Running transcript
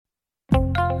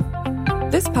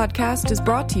This podcast is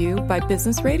brought to you by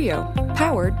Business Radio,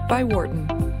 powered by Wharton.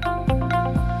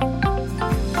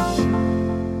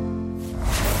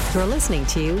 You're listening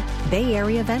to Bay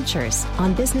Area Ventures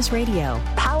on Business Radio,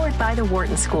 powered by the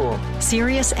Wharton School,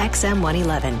 Sirius XM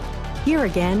 111. Here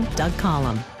again, Doug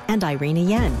Collum and Irina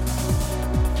Yen.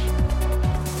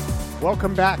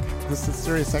 Welcome back. This is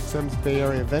Sirius XM's Bay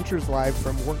Area Ventures live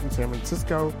from Wharton, San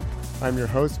Francisco. I'm your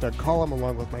host, Doug Collum,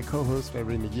 along with my co-host,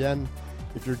 Irina Yen.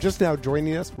 If you're just now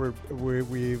joining us,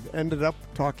 we've ended up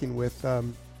talking with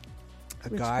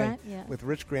with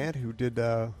Rich Grant, who did,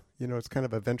 it's kind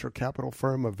of a venture capital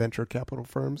firm of venture capital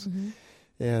firms.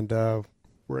 Mm-hmm. And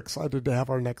we're excited to have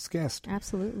our next guest.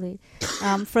 Absolutely.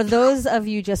 For those of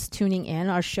you just tuning in,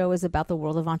 our show is about the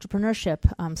world of entrepreneurship,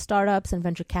 startups and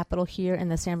venture capital here in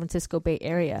the San Francisco Bay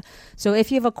Area. So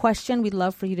if you have a question, we'd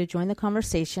love for you to join the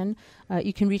conversation.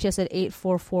 You can reach us at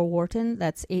 844-WHARTON.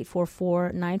 That's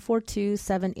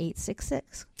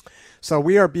 844-942-7866. So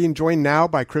we are being joined now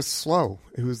by Chris Slow,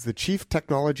 who's the Chief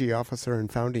Technology Officer and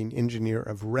founding engineer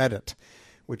of Reddit,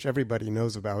 which everybody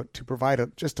knows about. To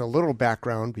provide just a little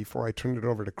background before I turn it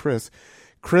over to Chris,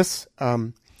 Chris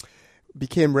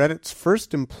became Reddit's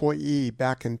first employee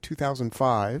back in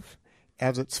 2005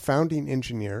 as its founding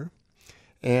engineer.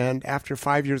 And after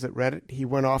 5 years at Reddit, he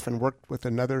went off and worked with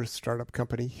another startup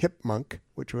company, Hipmunk,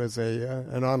 which was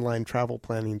an online travel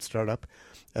planning startup,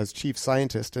 as chief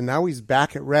scientist. And now he's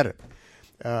back at Reddit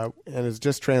and has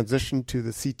just transitioned to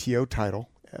the CTO title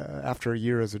after a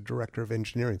year as a director of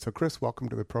engineering. So, Chris, welcome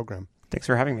to the program. Thanks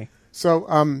for having me.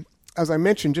 So, as I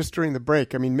mentioned just during the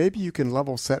break, maybe you can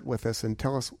level set with us and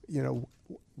tell us,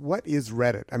 what is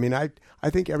Reddit? I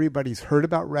think everybody's heard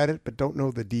about Reddit, but don't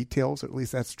know the details. At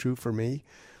least that's true for me.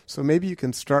 So maybe you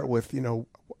can start with,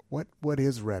 what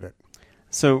is Reddit?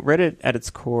 So Reddit at its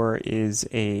core is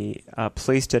a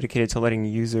place dedicated to letting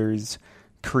users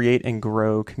create and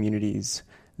grow communities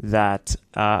that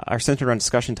are centered on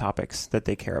discussion topics that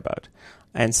they care about.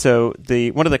 And so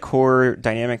one of the core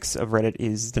dynamics of Reddit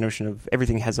is the notion of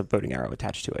everything has a voting arrow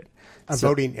attached to it.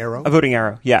 Voting arrow? A voting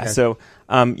arrow, yeah. Okay. So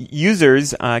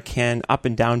users can up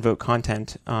and down vote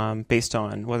content based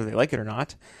on whether they like it or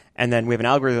not. And then we have an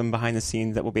algorithm behind the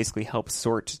scenes that will basically help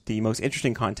sort the most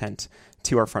interesting content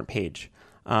to our front page.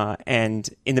 And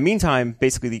in the meantime,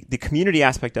 basically the community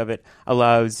aspect of it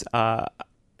allows a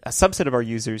subset of our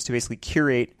users to basically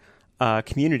curate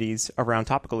communities around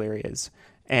topical areas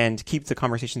and keep the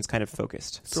conversations kind of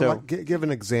focused. So give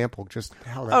an example, just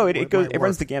how that it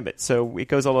runs the gambit. So it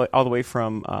goes all the way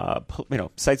from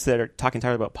sites that are talking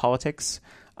entirely about politics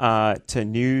to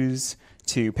news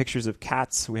to pictures of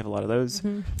cats. We have a lot of those.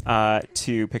 Mm-hmm.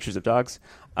 To pictures of dogs.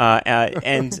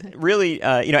 And really,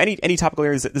 any topical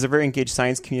areas. There's a very engaged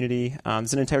science community.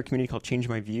 There's an entire community called Change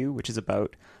My View, which is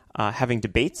about having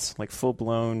debates, like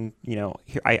full-blown,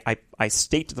 here, I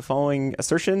state the following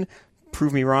assertion,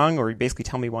 prove me wrong, or basically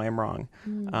tell me why I'm wrong.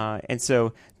 And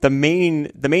so the main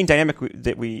dynamic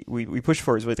that we push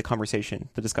for is really the conversation,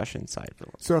 the discussion side.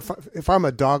 So if I'm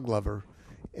a dog lover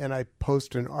and I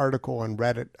post an article on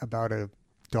Reddit about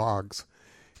dogs,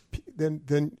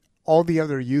 then all the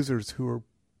other users who are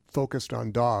focused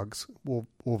on dogs will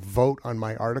vote on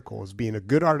my article as being a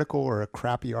good article or a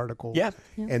crappy article. Yeah.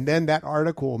 And then that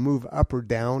article will move up or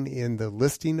down in the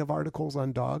listing of articles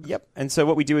on dogs. Yep. And so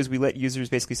what we do is we let users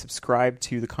basically subscribe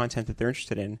to the content that they're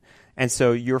interested in. And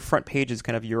so your front page is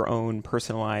kind of your own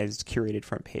personalized, curated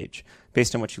front page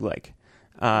based on what you like.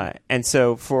 And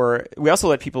so we also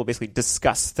let people basically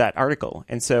discuss that article.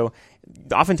 And so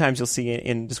oftentimes you'll see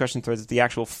in discussion threads that the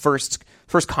actual first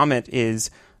comment is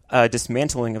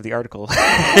dismantling of the article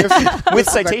with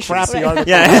citations. Crappy article.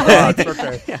 Yeah.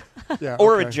 Okay. Yeah,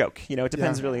 or okay. a joke. It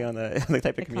depends really on the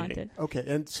type of community. Content. Okay.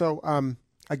 And so,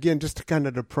 again, just to kind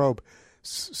of to probe,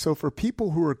 so for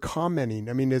people who are commenting,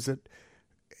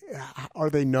 are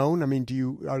they known?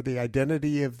 Are the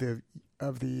identity of the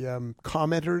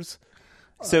commenters?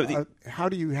 So how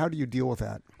do you deal with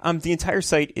that? The entire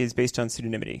site is based on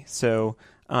pseudonymity. So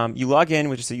you log in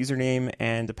with just a username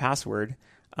and a password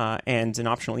and an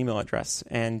optional email address,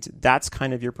 and that's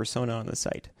kind of your persona on the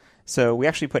site. So we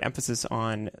actually put emphasis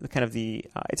on the kind of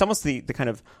it's almost the kind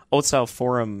of old style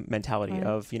forum mentality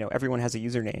of everyone has a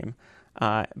username,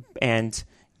 and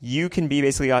you can be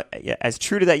basically as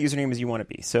true to that username as you want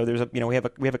to be. So there's we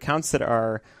have accounts that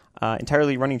are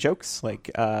entirely running jokes. Like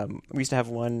we used to have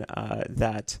one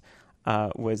that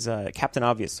was Captain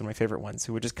Obvious, one of my favorite ones,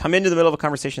 who would just come into the middle of a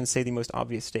conversation and say the most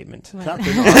obvious statement.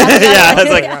 Captain Yeah, I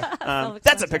was like,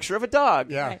 that's a picture of a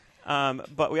dog. Yeah. Right.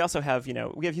 But we also have,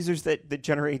 we have users that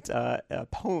generate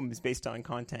poems based on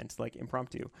content, like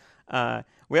Impromptu.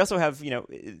 We also have,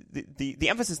 the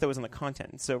emphasis, though, is on the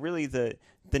content. So really the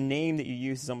name that you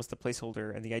use is almost the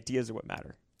placeholder, and the ideas are what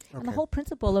matter. Okay. And the whole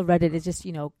principle of Reddit is just,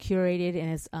 curated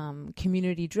and is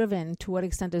community-driven. To what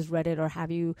extent is Reddit, or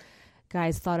have you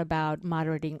guys thought about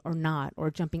moderating or not, or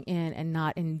jumping in and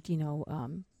not, and,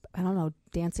 I don't know,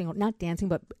 dancing, or not dancing,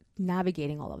 but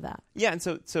navigating all of that? Yeah, and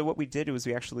so what we did was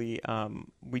we actually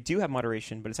we do have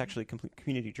moderation, but it's actually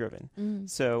community driven.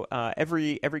 So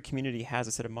every community has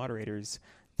a set of moderators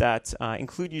that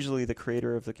include usually the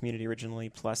creator of the community originally,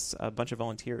 plus a bunch of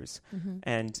volunteers,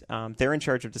 and they're in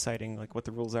charge of deciding like what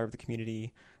the rules are of the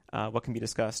community, what can be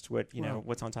discussed,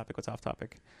 what's on topic, what's off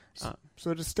topic.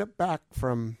 So to step back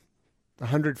from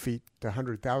 100 feet to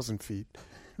 100,000 feet,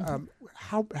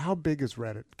 how big is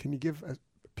Reddit? Can you give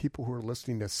people who are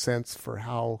listening a sense for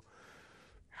how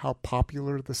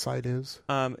popular the site is?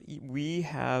 We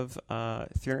have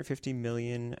 350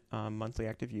 million monthly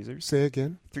active users. Say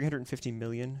again? 350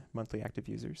 million monthly active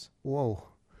users. Whoa.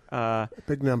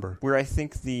 Big number. We're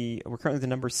currently the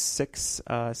number 6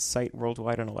 site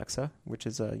worldwide on Alexa, which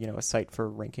is a site for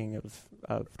ranking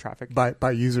of traffic.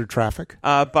 By user traffic?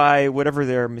 By whatever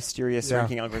their mysterious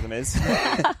ranking algorithm is.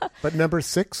 But number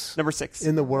 6? Number 6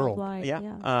 in the world. Worldwide,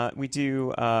 yeah. We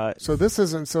do. So this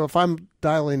isn't. So if I'm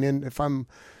dialing in, if I'm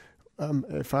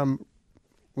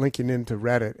linking into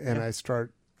Reddit and I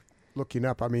start looking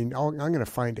up, I'm going to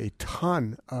find a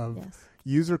ton of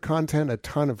user content, a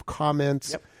ton of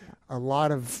comments, a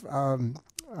lot of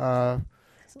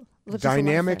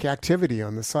dynamic activity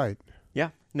on the site. Yeah.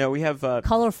 No, we have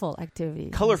colorful activity.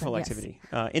 Colorful activity.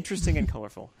 Interesting and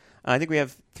colorful. I think we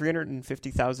have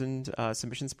 350,000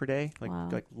 submissions per day,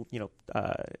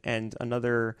 and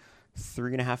another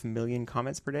 3.5 million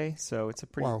comments per day. So it's a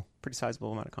pretty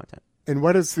sizable amount of content. And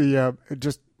what is the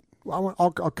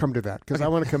I'll come to that because I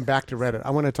want to come back to Reddit. I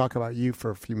want to talk about you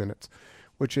for a few minutes,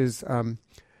 which is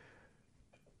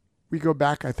we go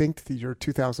back, I think, to the year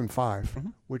 2005,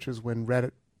 which is when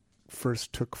Reddit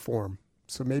first took form.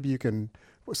 So maybe you can.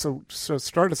 So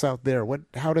start us out there.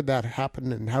 How did that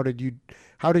happen, and how did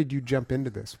you jump into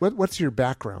this? What's your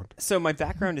background? So my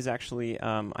background is actually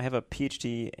I have a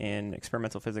PhD in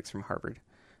experimental physics from Harvard.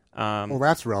 Well,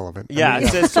 that's relevant. Yeah,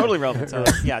 it's totally relevant. So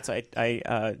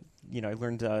I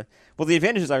learned. The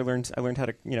advantage is I learned how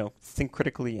to think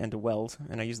critically and to weld,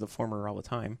 and I use the former all the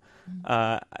time.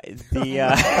 And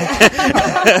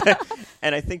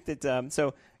I think that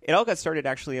so. It all got started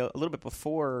actually a little bit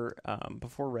before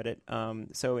Reddit.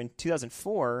 So in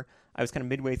 2004, I was kind of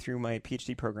midway through my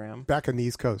PhD program. Back in the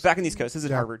East Coast. This is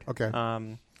at Harvard. Okay.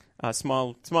 A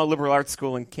small liberal arts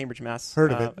school in Cambridge, Mass.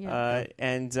 Heard of it.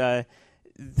 And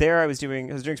there I was doing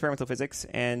experimental physics,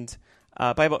 and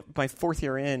by about my 4th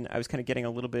year in, I was kind of getting a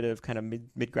little bit of kind of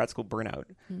mid grad school burnout.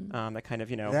 That kind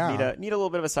of need a little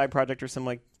bit of a side project or something,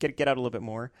 like get out a little bit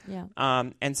more. Yeah.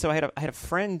 And so I had a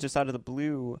friend just out of the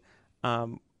blue.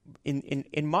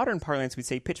 In modern parlance, we'd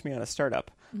say, pitch me on a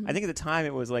startup. I think at the time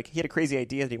it was like he had a crazy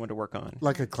idea that he wanted to work on.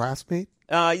 Like a classmate?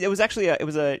 It was actually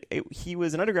he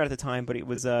was an undergrad at the time, but it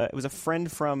was a friend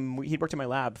from, he'd worked in my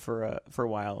lab for a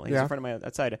while. He was a friend of mine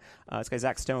outside. This guy,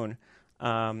 Zach Stone.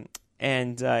 And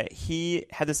he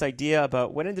had this idea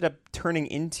about what ended up turning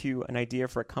into an idea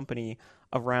for a company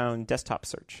around desktop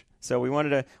search. So we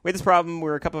had this problem. We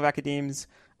were a couple of academes.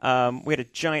 We had a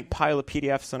giant pile of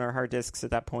PDFs on our hard disks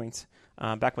at that point.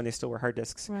 Back when they still were hard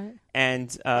disks, right. And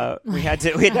we had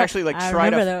to actually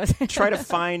try to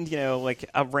find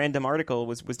a random article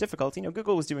was difficult.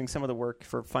 Google was doing some of the work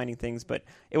for finding things, but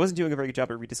it wasn't doing a very good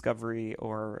job at rediscovery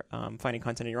or finding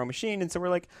content in your own machine. And so we're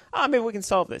like, maybe we can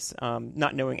solve this.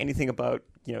 Not knowing anything about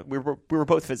we were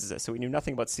both physicists, so we knew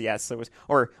nothing about CS.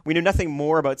 Or we knew nothing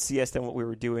more about CS than what we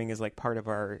were doing as part of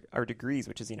our degrees,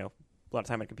 which is a lot of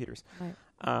time on computers. Right.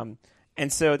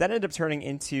 And so that ended up turning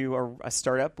into a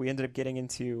startup. We ended up getting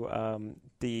into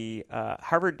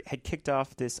Harvard had kicked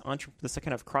off this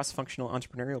kind of cross-functional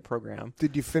entrepreneurial program.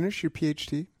 Did you finish your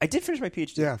PhD? I did finish my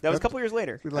PhD. Yeah, that was a couple years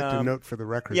later. We'd like to note for the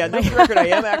record. Yeah, note for the record. I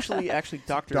am actually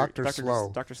Dr. Slow.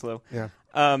 Dr. Slow. Yeah.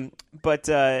 But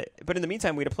in the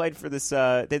meantime, we'd applied for this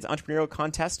entrepreneurial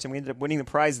contest, and we ended up winning the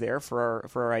prize there for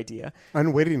our idea.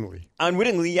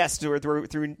 Unwittingly, yes,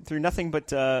 through nothing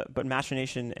but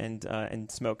machination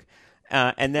and smoke.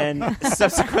 And then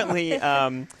subsequently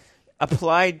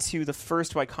applied to the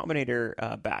first Y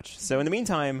Combinator batch. So in the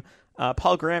meantime,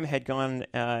 Paul Graham had gone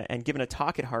and given a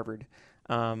talk at Harvard.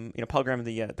 Paul Graham,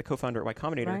 the co-founder at Y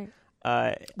Combinator.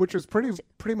 Right. Which was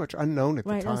pretty much unknown at the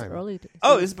time. Right, it was early.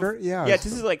 This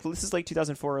is like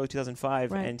 2004, early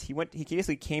 2005, and he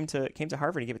basically came to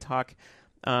Harvard and gave a talk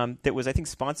that was, I think,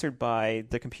 sponsored by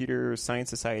the Computer Science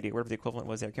Society, or whatever the equivalent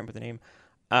was there. I can't remember the name.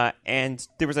 And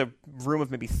there was a room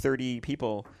of maybe 30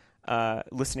 people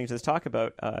listening to this talk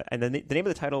about, and the name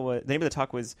of the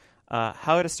talk was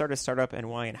 "How to Start a Startup and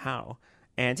Why and How."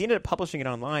 And he ended up publishing it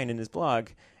online in his blog.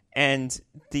 And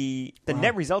the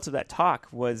net result of that talk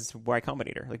was Y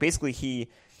Combinator. Like, basically, he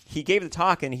gave the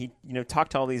talk, and he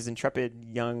talked to all these intrepid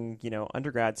young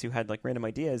undergrads who had like random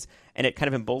ideas, and it kind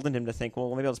of emboldened him to think,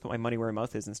 well, maybe I'll just put my money where my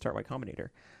mouth is and start Y Combinator.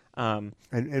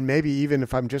 And maybe even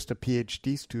if I'm just a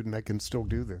PhD student, I can still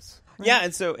do this. Right. Yeah,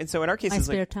 and so in our case, my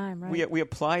spare time, right? We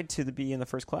applied to be in the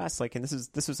first class, like, and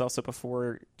this was also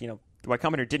before Y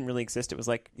Combinator didn't really exist. It was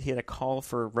like he had a call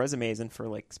for resumes and for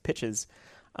like pitches.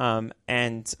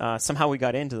 And somehow we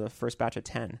got into the first batch of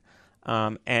 10.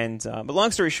 But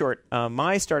long story short,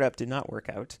 my startup did not work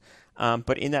out.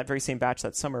 But in that very same batch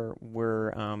that summer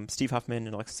were Steve Huffman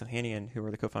and Alexis Ohanian, who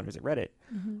were the co-founders at Reddit.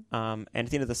 And at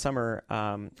the end of the summer,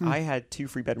 I had 2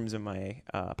 free bedrooms in my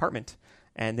apartment,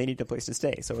 and they needed a place to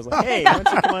stay. So I was like, hey, why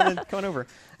don't you come on over?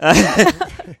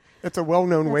 It's a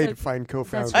well-known way to find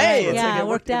co-founders. Right. Hey, it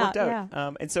worked out.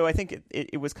 Yeah. And so I think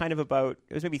it was kind of it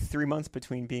was maybe 3 months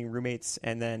between being roommates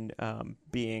and then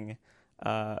being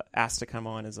asked to come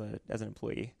on as an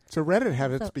employee. So Reddit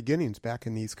had its beginnings back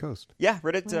in the East Coast. Yeah,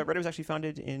 Reddit was actually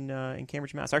founded in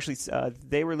Cambridge, Mass. Actually,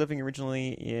 they were living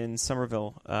originally in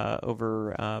Somerville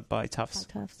over by Tufts.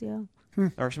 Tufts, yeah.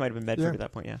 Or she might have been Medford at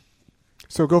that point, yeah.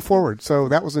 So go forward. So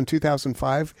that was in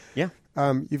 2005. Yeah.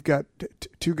 You've got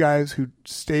 2 guys who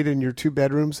stayed in your 2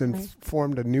 bedrooms and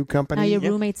formed a new company. Now you're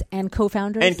roommates and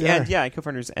co-founders? And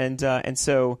co-founders. And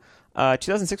so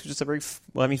 2006 was just a very,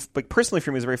 personally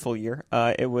for me, it was a very full year.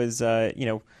 It was,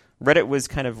 Reddit was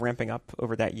kind of ramping up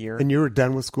over that year. And you were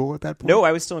done with school at that point? No,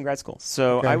 I was still in grad school.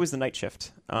 So I was the night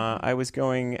shift. I was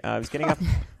getting up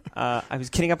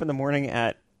in the morning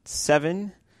at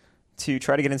 7 to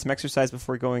try to get in some exercise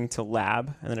before going to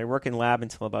lab, and then I'd work in lab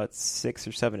until about 6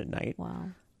 or 7 at night. Wow.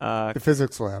 The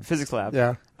physics lab.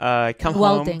 Yeah. Come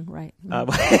Welding, home. right.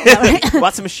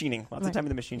 Lots of machining. Lots of time in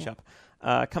the machine shop.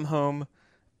 Come home,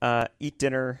 eat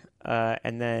dinner,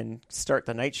 and then start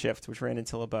the night shift, which ran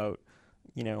until about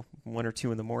 1 or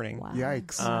 2 in the morning. Wow.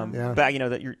 Yikes. But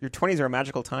that your 20s are a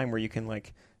magical time where you can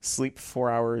like sleep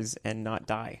 4 hours and not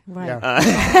die. Right. Yeah.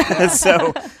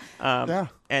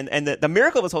 And the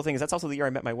miracle of this whole thing is that's also the year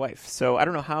I met my wife. So I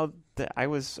don't know how I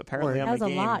was apparently on my game. That was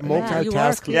a lot.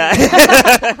 Multitasking.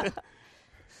 Yeah.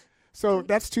 So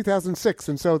that's 2006,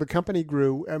 and so the company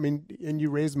grew. I mean, and you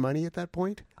raised money at that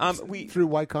point through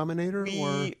Y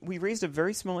Combinator, we raised a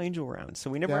very small angel round, so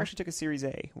we never actually took a Series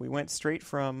A. We went straight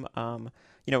from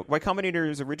Y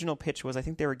Combinator's original pitch was I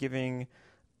think they were giving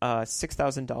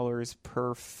 $6,000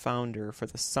 per founder for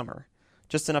the summer,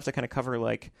 just enough to kind of cover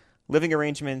like living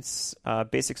arrangements,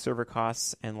 basic server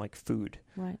costs, and like food.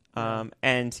 Right.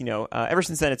 Ever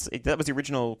since then, that was the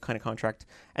original kind of contract.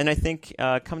 And I think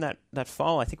come that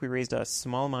fall, I think we raised a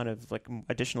small amount of like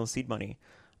additional seed money.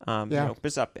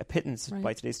 Just a pittance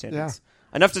by today's standards,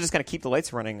 enough to just kind of keep the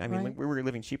lights running. I mean, like, we were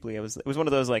living cheaply. It was one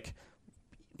of those like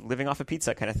living off a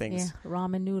pizza kind of things. Yeah,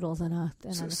 ramen noodles and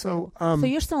so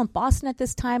you're still in Boston at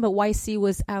this time, but YC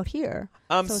was out here.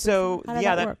 How did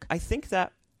that work? I think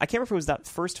that. I can't remember if it was that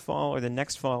first fall or the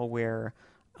next fall where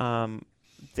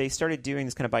they started doing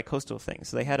this kind of bi-coastal thing.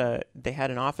 So they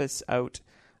had an office out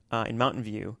in Mountain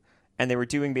View, and they were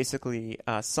doing basically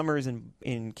summers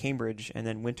in Cambridge and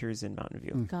then winters in Mountain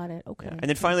View. Got it. Okay. Yeah. And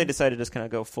then finally decided to just kind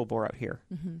of go full bore out here.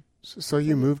 Mm-hmm. So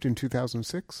you moved in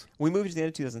 2006? We moved at the end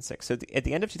of 2006. So at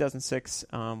the end of 2006,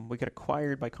 we got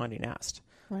acquired by Condé Nast.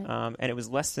 Right. And it was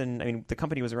the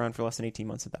company was around for less than 18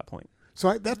 months at that point.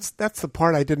 So that's the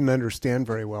part I didn't understand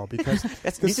very well, because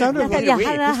this sounded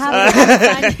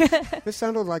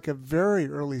like a very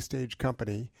early stage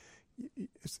company.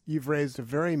 You've raised a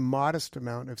very modest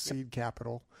amount of seed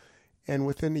capital, and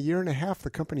within a year and a half, the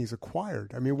company's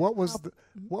acquired. I mean, what was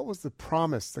the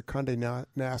promise that Condé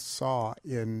Nast saw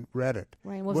in Reddit?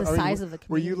 Right. What was the size of the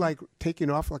community? Were you like taking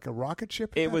off like a rocket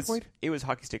ship at that point? It was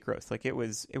hockey stick growth. Like it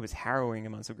was harrowing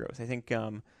amounts of growth. I think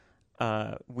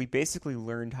we basically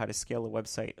learned how to scale a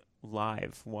website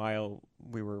live while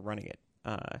we were running it.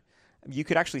 You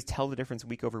could actually tell the difference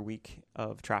week over week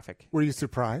of traffic. Were you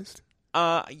surprised?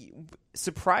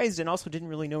 Surprised, and also didn't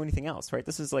really know anything else, right?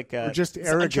 This is like just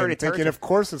arrogant, thinking of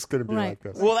course it's going to be like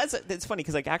this. Well, it's funny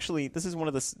because like actually this is one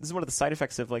of the side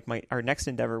effects of like our next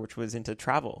endeavor, which was into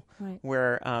travel, right.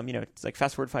 Where it's like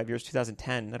fast forward 5 years,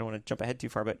 2010. I don't want to jump ahead too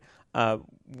far, but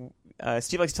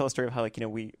Steve likes to tell a story of how like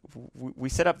we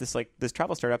set up this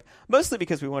travel startup mostly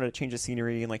because we wanted to change the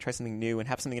scenery and like try something new and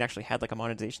have something that actually had like a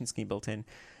monetization scheme built in,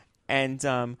 and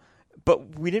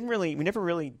But we never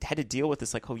really had to deal with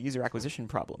this like whole user acquisition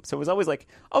problem. So it was always like,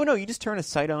 oh no, you just turn a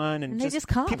site on and they just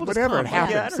come. People Whatever, just come.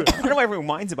 it Yeah, happens. I don't know why everyone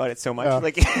whines about it so much.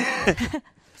 Like,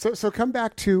 So come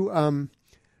back to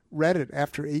Reddit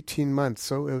after 18 months.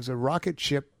 So it was a rocket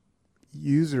ship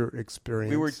user experience.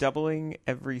 we were doubling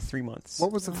every 3 months.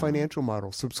 What was the financial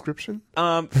model? Subscription?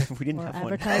 We didn't Or have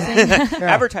advertising. one.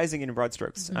 Advertising in broad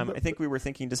strokes. I think we were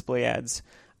thinking display ads,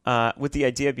 with the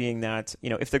idea being that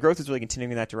if the growth was really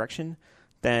continuing in that direction,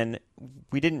 then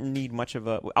we didn't need much of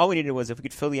a. All we needed was if we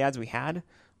could fill the ads we had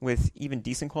with even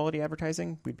decent quality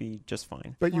advertising, we'd be just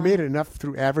fine. But you made enough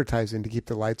through advertising to keep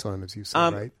the lights on, as you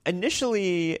said, right?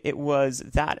 Initially, it was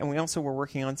that, and we also were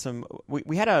working on some.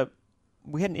 We had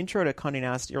an intro to Condé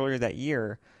Nast earlier that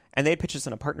year, and they had pitched us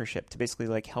in a partnership to basically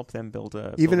like help them build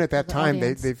a. Even at that the time,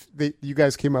 audience. you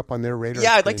guys came up on their radar.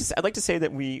 Yeah, screen. I'd like to say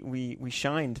that we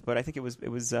shined, but I think it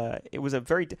was a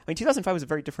very. 2005 was a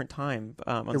very different time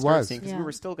on It Startup was. Scene, because Yeah. we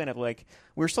were still kind of like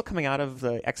we were still coming out of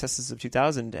the excesses of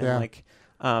 2000, and Yeah. like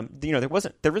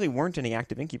there really weren't any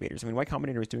active incubators. I mean, Y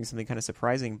Combinator was doing something kind of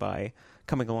surprising by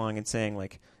coming along and saying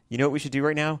like, you know what we should do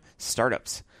right now?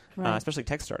 Startups, Right. especially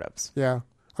tech startups. Yeah.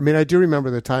 I mean, I do remember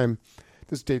the time,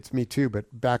 this dates me too, but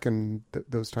back in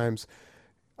those times,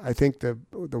 I think the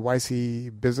YC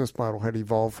business model had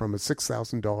evolved from a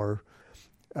 $6,000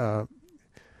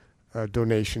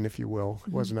 donation, if you will.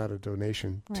 It was not a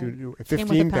donation, to Right. Came with a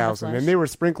 $15,000. pound of flesh. And they were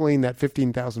sprinkling that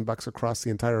 $15,000 across the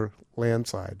entire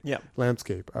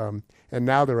landscape. And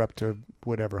now they're up to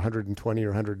whatever, 120 or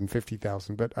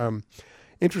 150,000. But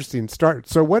interesting start.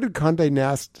 So what did Condé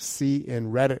Nast see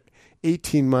in Reddit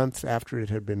 18 months after it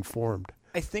had been formed?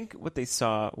 I think what they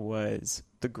saw was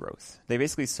the growth. They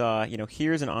basically saw,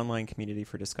 here's an online community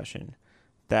for discussion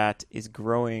that is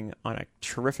growing on a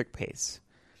terrific pace,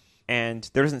 and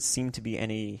there doesn't seem to be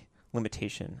any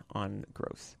limitation on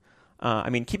growth.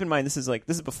 I mean, keep in mind this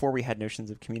is before we had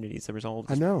notions of communities. There was all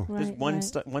I know.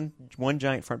 just Right. one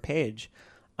giant front page,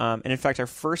 and in fact, our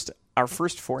first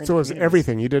foray. So it was into communities-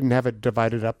 everything. You didn't have it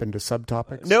divided up into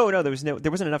subtopics? No, there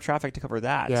wasn't enough traffic to cover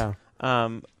that. Yeah.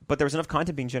 But there was enough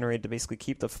content being generated to basically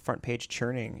keep the front page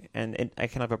churning and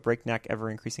at kind of a breakneck, ever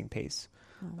increasing pace.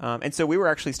 And so we were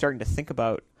actually starting to think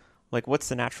about like what's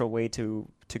the natural way to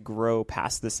grow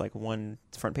past this like one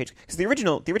front page, because the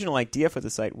original idea for the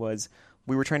site was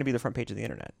we were trying to be the front page of the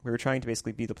internet. We were trying to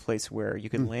basically be the place where you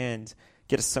could land,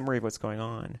 get a summary of what's going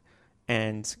on,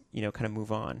 and kind of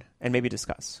move on and maybe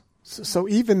discuss. So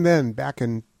even then, back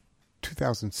in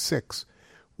 2006,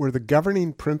 were the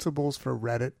governing principles for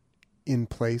Reddit in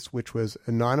place, which was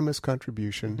anonymous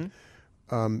contribution,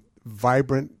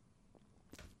 vibrant,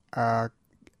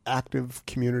 active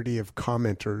community of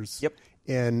commenters, Yep.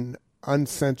 and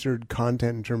uncensored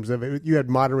content in terms of it. You had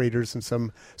moderators and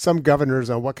some governors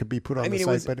on what could be put on the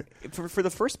site, but for the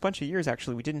first bunch of years,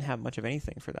 actually, we didn't have much of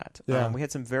anything for that. Yeah. We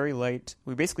had some very light.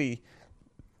 We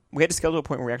had to scale to a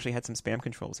point where we actually had some spam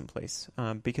controls in place,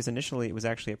 because initially it was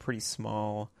actually a pretty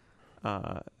small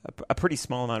amount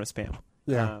of spam.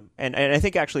 Yeah. And I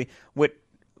think actually what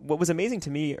was amazing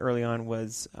to me early on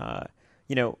was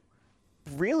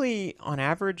really on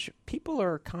average people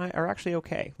are actually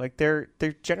okay. Like they're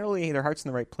generally, their heart's in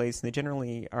the right place, and they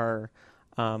generally are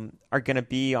going to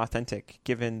be authentic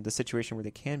given the situation where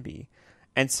they can be.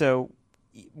 And so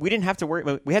we didn't have to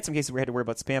worry. We had some cases where we had to worry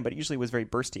about spam, but it usually was very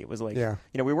bursty. It was like,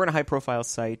 we weren't a high profile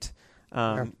site.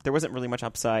 There wasn't really much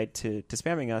upside to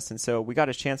spamming us, and so we got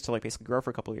a chance to like basically grow for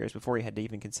a couple of years before we had to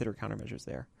even consider countermeasures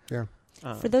there. yeah.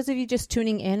 For those of you just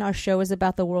tuning in, our show is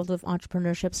about the world of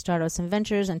entrepreneurship, startups, and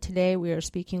ventures. And today we are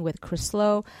speaking with Chris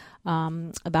Slow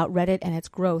about Reddit and its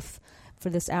growth for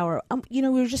this hour. We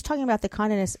were just talking about the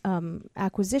Condé Nast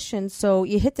acquisition. So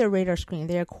you hit their radar screen,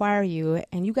 they acquire you,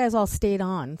 and you guys all stayed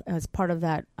on as part of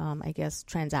that,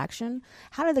 transaction.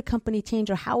 How did the company change,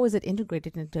 or how was it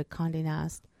integrated into Condé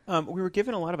Nast? We were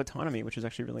given a lot of autonomy, which was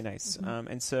actually really nice.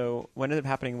 And so what ended up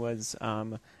happening was,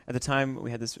 at the time,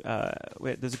 we had this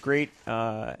great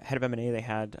head of M&A they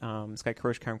had, this guy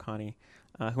Kurosh Karamkhani,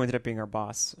 who ended up being our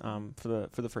boss for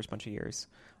the first bunch of years.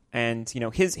 And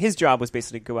his job was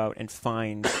basically to go out and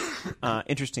find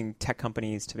interesting tech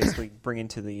companies to basically bring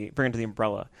into the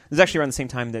umbrella. It was actually around the same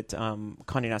time that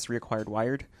Condé Nast reacquired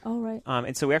Wired. Oh, right.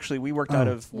 And so we worked out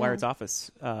of Wired's office.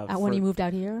 When you moved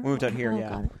out here? We moved out here, yeah.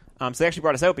 Got it. So they actually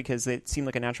brought us out because it seemed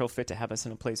like a natural fit to have us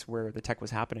in a place where the tech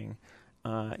was happening.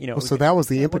 So that was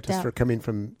the impetus for coming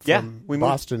from we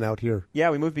Boston out here. Yeah,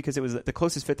 we moved because it was the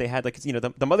closest fit they had. Like, the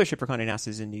mothership for Condé Nast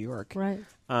is in New York. Right.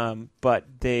 But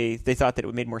they thought that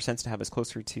it made more sense to have us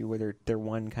closer to where their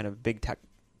one kind of big tech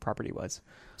property was.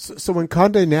 So when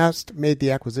Condé Nast made the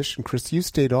acquisition, Chris, you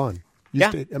stayed on.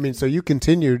 So you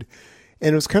continued,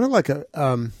 And it was kind of like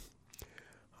I'm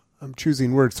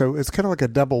choosing words. So it's kind of like a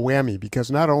double whammy because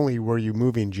not only were you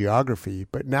moving geography,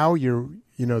 but now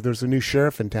there's a new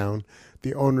sheriff in town,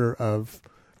 the owner of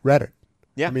Reddit.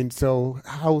 Yeah. I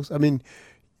mean,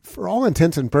 for all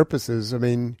intents and purposes,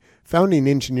 founding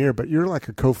engineer, but you're like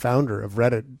a co-founder of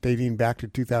Reddit dating back to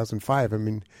 2005. I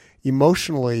mean,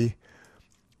 emotionally,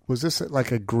 was this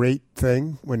like a great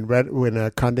thing when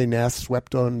Condé Nast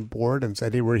swept on board and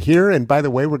said, "Hey, we're here, and by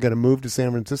the way, we're going to move to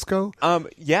San Francisco"?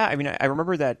 Yeah, I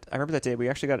remember that. I remember that day. We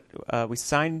actually we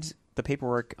signed the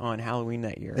paperwork on Halloween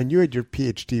that year. And you had your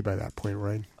PhD by that point,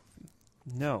 right?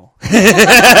 No.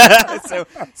 so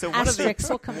I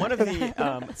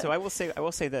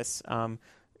will say this.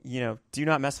 Do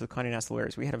not mess with Condé Nast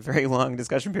lawyers. We had a very long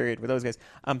discussion period with those guys.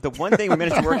 The one thing we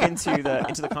managed to work into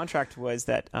the contract was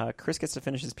that Chris gets to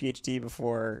finish his PhD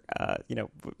before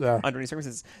under any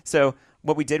circumstances. So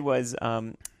what we did was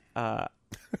I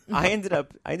ended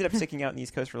up sticking out in the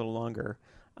East Coast for a little longer.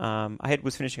 I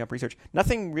was finishing up research.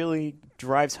 Nothing really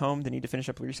drives home the need to finish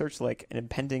up research like an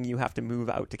impending you have to move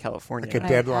out to California. Like a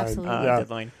deadline.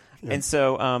 Deadline. Yeah. And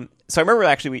so I remember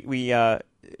actually we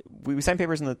signed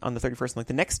papers on the 31st. And like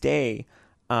the next day,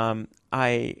 I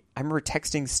remember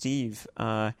texting Steve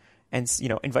and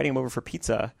inviting him over for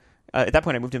pizza. At that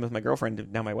point, I moved in with my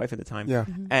girlfriend, now my wife at the time. Yeah.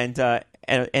 And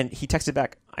he texted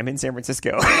back, "I'm in San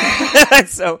Francisco."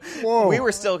 So Whoa. we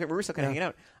were still kind of hanging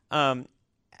out.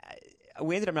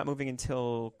 We ended up not moving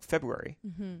until February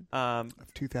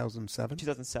Of 2007.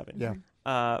 2007. Yeah.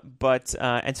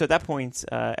 And so at that point,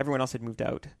 everyone else had moved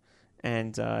out,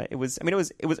 and it was.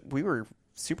 We were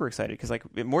super excited because like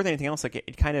more than anything else, like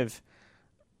it kind of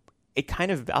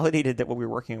validated that what we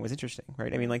were working on was interesting,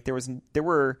 right? I mean, like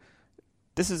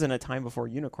this is in a time before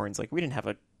unicorns. Like we didn't have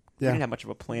much of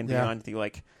a plan beyond the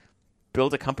like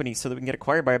build a company so that we can get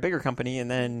acquired by a bigger company and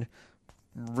then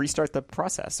restart the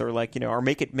process or or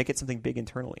make it something big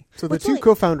internally. So the two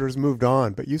co-founders moved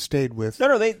on, but you stayed with.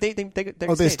 No, they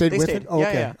stayed with it. Oh,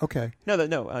 okay. Yeah. Okay. No.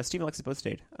 Steve and Alexis both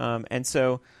stayed. And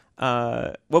so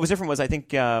what was different was I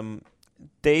think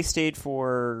they stayed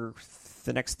for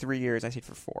the next 3 years. I stayed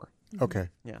for 4. Okay.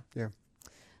 Yeah.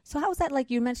 So how was that?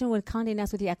 Like you mentioned with Condé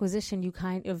Nast, with the acquisition, you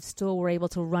kind of still were able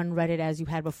to run Reddit as you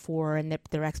had before, and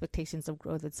their expectations of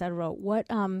growth, et cetera.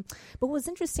 But what's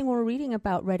interesting when we're reading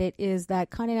about Reddit is that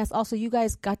Condé Nast also, you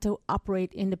guys got to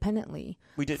operate independently.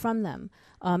 We did. From them,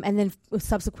 and then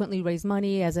subsequently raise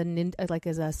money as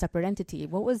a separate entity.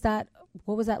 What was that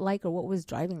like, or what was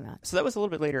driving that? So that was a little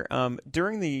bit later.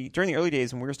 During the early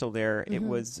days when we were still there, it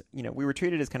was we were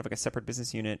treated as kind of like a separate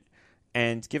business unit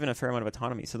and given a fair amount of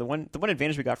autonomy. So the one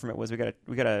advantage we got from it was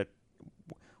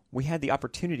we had the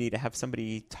opportunity to have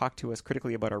somebody talk to us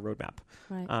critically about our roadmap,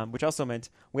 right. Which also meant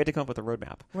we had to come up with a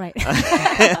roadmap. Right.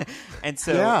 And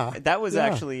so that was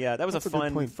actually that was a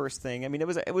fun first thing. I mean,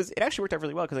 it actually worked out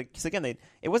really well because again,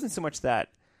 it wasn't so much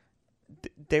that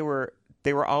they were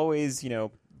always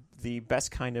the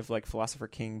best kind of like philosopher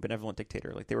king, benevolent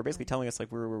dictator. Like they were basically telling us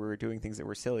like we were doing things that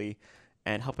were silly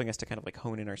and helping us to kind of like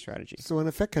hone in our strategy. So in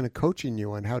effect, kind of coaching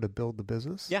you on how to build the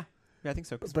business. Yeah, I think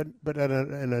so. But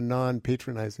in a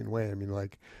non-patronizing way. I mean,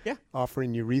 like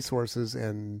offering you resources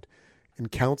and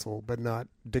counsel, but not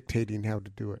dictating how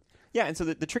to do it. Yeah, and so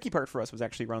the tricky part for us was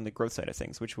actually around the growth side of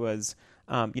things, which was,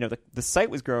 the site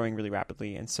was growing really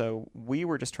rapidly, and so we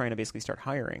were just trying to basically start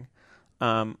hiring.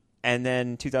 And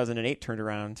then 2008 turned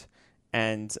around.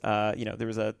 And there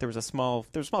was a small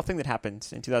thing that happened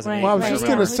in 2008. Right, well, I was just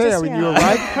going to say, you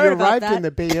arrived in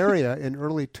the Bay Area in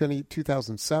early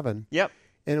 2007. Yep.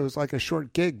 And it was like a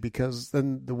short gig because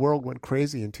then the world went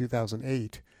crazy in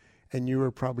 2008, and you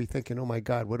were probably thinking, "Oh my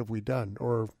God, what have we done?"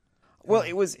 Or well,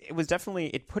 it was definitely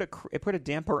it put a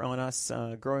damper on us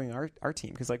growing our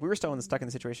team because like we were still stuck in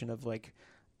the situation of like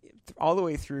all the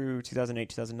way through 2008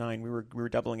 2009 we were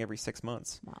doubling every 6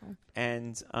 months. Wow.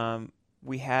 And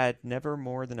we had never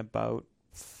more than about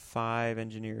 5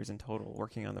 engineers in total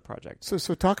working on the project. So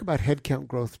talk about headcount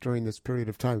growth during this period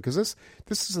of time, because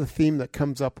this is a theme that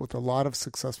comes up with a lot of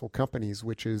successful companies,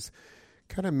 which is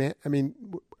kind of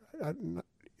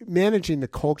managing the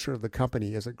culture of the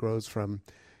company as it grows from,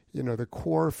 the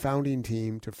core founding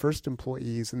team to first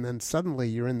employees, and then suddenly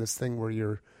you're in this thing where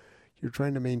you're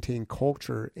trying to maintain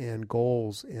culture and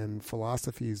goals and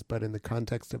philosophies, but in the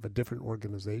context of a different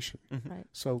organization. Mm-hmm. Right.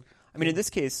 So, I mean, in this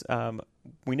case,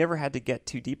 we never had to get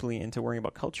too deeply into worrying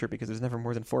about culture because there's never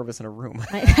more than 4 of us in a room.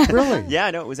 Really? Yeah,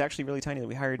 no, it was actually really tiny.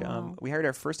 We hired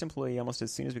our first employee almost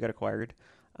as soon as we got acquired.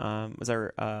 was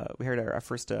we hired our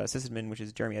first sysadmin, which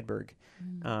is Jeremy Edberg,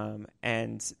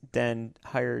 and then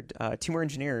hired 2 more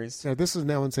engineers. Now, this is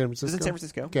now in San Francisco? This is in San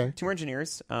Francisco. Okay. 2 more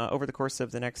engineers over the course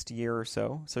of the next year or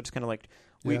so. So just kind of like,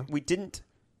 we didn't,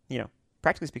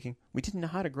 practically speaking, we didn't know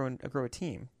how to grow a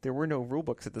team. There were no rule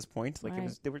books at this point. Like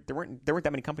there weren't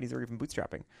that many companies that were even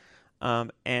bootstrapping.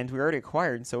 And we were already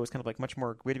acquired, so it was kind of like we had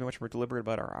to be much more deliberate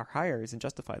about our hires and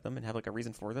justify them and have like a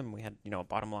reason for them. We had, a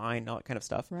bottom line, all that kind of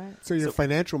stuff. Right. So your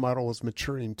financial model was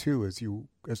maturing too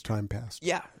as time passed.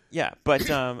 Yeah. But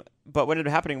but what ended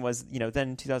up happening was,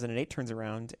 then 2008 turns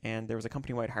around and there was a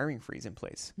company-wide hiring freeze in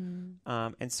place.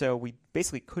 And so we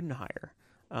basically couldn't hire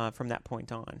from that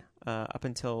point on up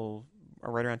until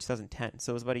right around 2010.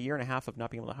 So it was about a year and a half of not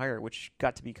being able to hire, which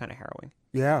got to be kind of harrowing.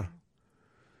 Yeah.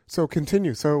 So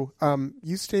continue. So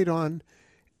you stayed on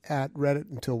at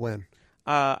Reddit until when?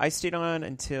 I stayed on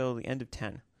until the end of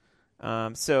 10.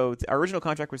 So our original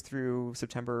contract was through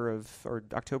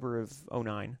October of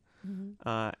 09.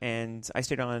 And I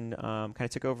stayed on, kind of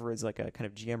took over as like a kind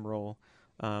of GM role.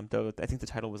 Though I think the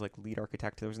title was like lead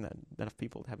architect. There wasn't enough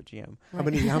people to have a GM.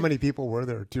 Right. How many people were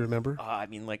there? Do you remember?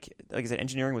 Like I said,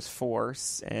 engineering was 4,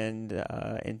 and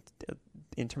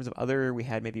in terms of other, we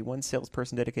had maybe 1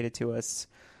 salesperson dedicated to us.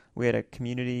 We had a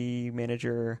community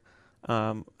manager.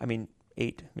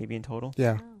 8 maybe in total.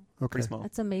 Yeah. Wow. Okay. Pretty small.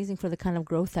 That's amazing for the kind of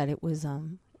growth that it was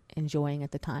enjoying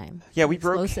at the time. Yeah, we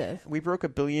Explosive. broke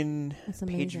 1 billion That's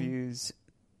page amazing. views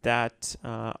that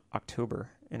in October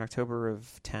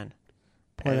of 10.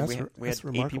 Boy, And that's we had 8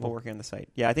 remarkable. people working on the site.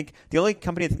 Yeah, I think the only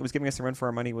company that was giving us a run for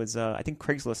our money was I think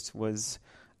Craigslist was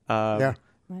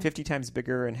 50 times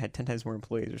bigger and had 10 times more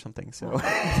employees or something. So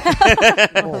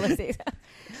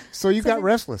So you got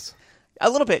restless. a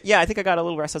little bit. Yeah, I think I got a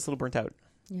little restless, a little burnt out.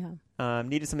 Yeah.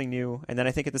 Needed something new, and then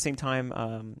I think at the same time,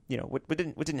 what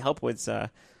didn't help was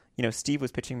Steve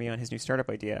was pitching me on his new startup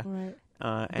idea. Right.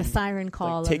 And the siren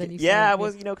call. like, of the new yeah, startup. it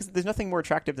was because there's nothing more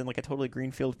attractive than like a totally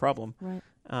greenfield problem. Right.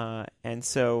 And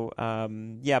so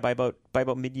by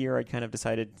about mid-year, I kind of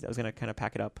decided I was going to kind of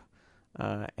pack it up,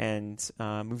 and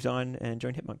moved on and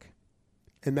joined Hipmunk.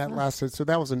 And that lasted, so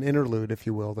that was an interlude, if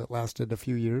you will, that lasted a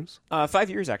few years. 5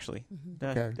 years actually.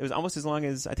 Okay. It was almost as long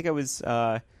as I think I was.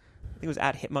 I think it was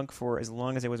at Hipmunk for as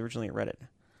long as I was originally at Reddit,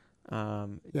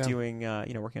 doing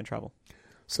working on travel.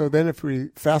 So then, if we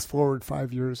fast forward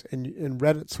 5 years, and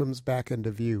Reddit swims back into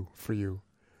view for you.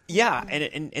 Yeah,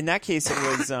 and in that case,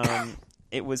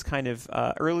 it was kind of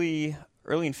early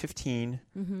in 15.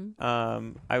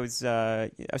 I was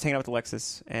hanging out with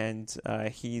Alexis, and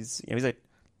he's a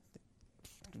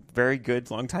very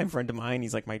good longtime friend of mine.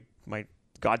 He's like my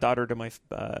goddaughter to my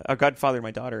godfather to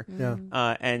my daughter. Yeah.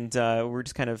 And we're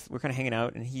kind of hanging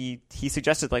out, and he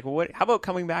suggested like, well, how about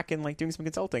coming back and like doing some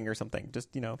consulting or something?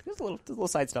 Just just a little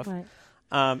side stuff. Right.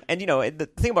 And the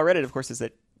thing about Reddit, of course, is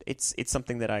that it's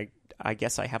something that I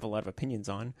guess I have a lot of opinions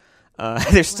on.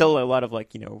 There's still a lot of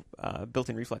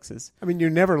built-in reflexes. I mean, you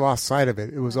never lost sight of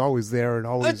it. It was always there and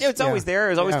always. It's always there.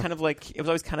 It was always Yeah. kind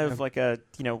of like a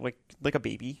like a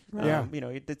baby. Right. Yeah.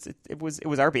 It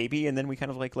was our baby, and then we kind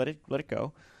of like let it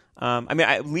go.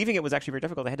 Leaving it was actually very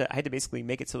difficult. I had to basically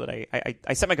make it so that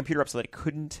I set my computer up so that I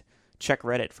couldn't check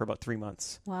Reddit for about 3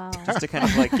 months. Wow. Just to kind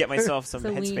of like get myself some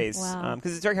So headspace. wow.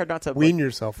 Because it's very hard not to wean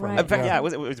yourself from Right. it. In fact,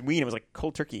 it was wean. It was like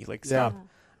cold turkey, like Yeah.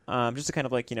 stop. Just to kind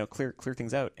of like clear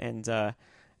things out, and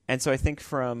so I think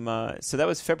from so that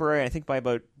was February. I think by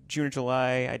about June or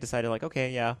July, I decided like,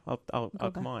 okay, yeah, I'll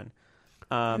come on.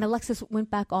 And Alexis went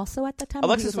back also at the time.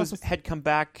 Alexis had come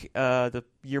back the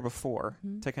year before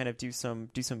to kind of do some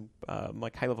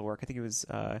like high level work. I think he was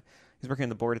working on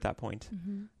the board at that point.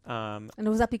 And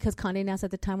was that because Condé Nast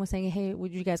at the time was saying, "Hey,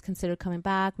 would you guys consider coming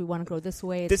back? We want to grow this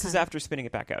way." This is after spinning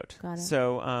it back out. Got it.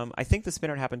 So I think the spin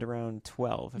out happened around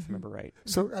 12, if I remember right.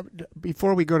 So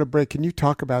before we go to break, can you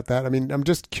talk about that? I mean, I'm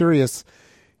just curious,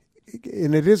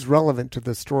 and it is relevant to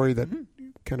the story that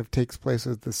kind of takes place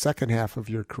at the second half of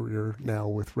your career now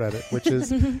with Reddit,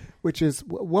 which is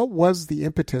what was the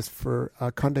impetus for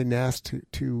Condé Nast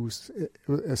to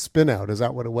a spin out? Is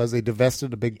that what it was? They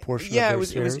divested a big portion. Yeah, of their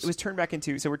shares? it was turned back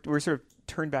into. So we're sort of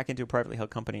turned back into a privately held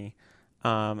company.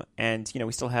 And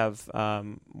we still have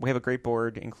we have a great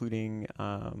board, including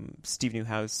Steve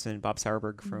Newhouse and Bob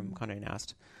Sauerberg from Condé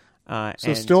Nast.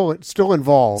 So still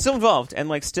involved, and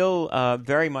like still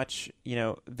very much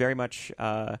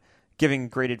giving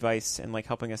great advice and like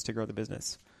helping us to grow the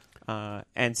business.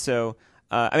 And so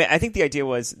I think the idea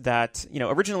was that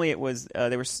originally it was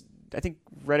there was I think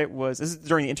Reddit was, this is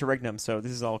during the interregnum, so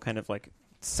this is all kind of like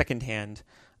secondhand.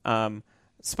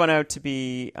 spun out to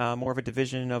be more of a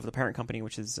division of the parent company,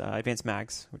 which is Advanced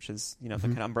Mags, which is the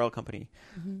kind of umbrella company,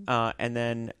 and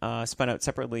then spun out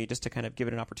separately just to kind of give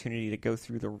it an opportunity to go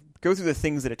through the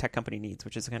things that a tech company needs,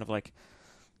 which is kind of like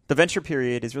the venture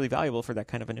period is really valuable for that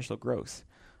kind of initial growth,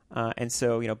 and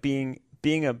so being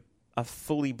a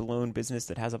fully blown business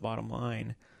that has a bottom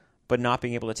line, but not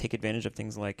being able to take advantage of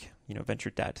things like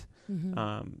venture debt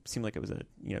seemed like it was an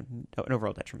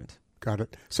overall detriment. Got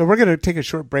it. So we're going to take a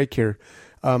short break here.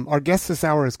 Our guest this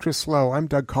hour is Chris Slow. I'm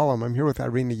Doug Collum. I'm here with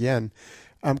Irina Yen.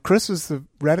 Chris is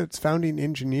Reddit's founding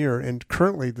engineer and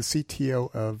currently the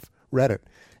CTO of Reddit.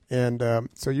 And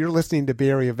so you're listening to Bay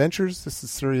Area Ventures. This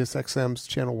is Sirius XM's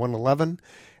channel 111.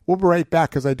 We'll be right back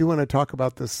because I do want to talk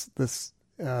about this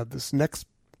next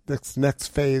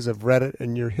phase of Reddit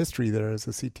and your history there as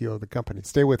the CTO of the company.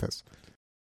 Stay with us.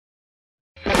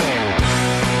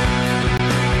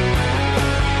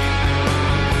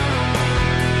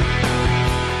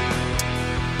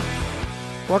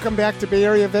 Welcome back to Bay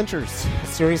Area Ventures,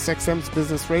 Sirius XM's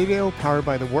business radio, powered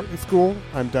by the Wharton School.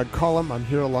 I'm Doug Collum. I'm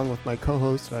here along with my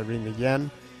co-host, Irina Yen.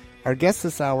 Our guest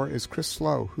this hour is Chris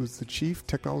Slow, who's the Chief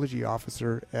Technology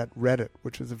Officer at Reddit,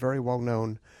 which is a very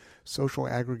well-known social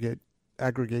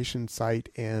aggregation site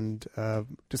and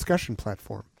discussion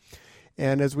platform.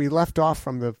 And as we left off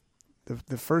from the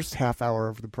first half hour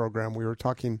of the program, we were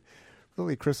talking,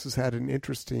 really Chris has had an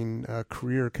interesting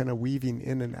career kind of weaving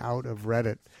in and out of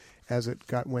Reddit as it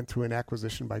went through an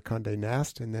acquisition by Condé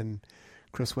Nast, and then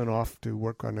Chris went off to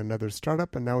work on another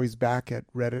startup, and now he's back at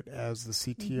Reddit as the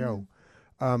CTO.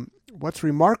 What's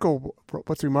remarkable,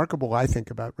 I think,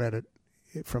 about Reddit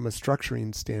from a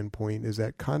structuring standpoint is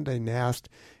that Condé Nast,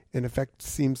 in effect,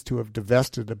 seems to have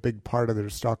divested a big part of their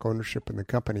stock ownership in the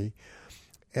company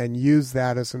and used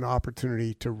that as an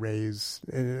opportunity to raise,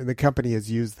 and the company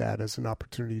has used that as an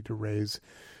opportunity to raise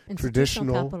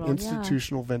institutional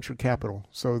venture capital.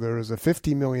 So there was a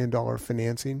 $50 million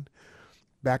financing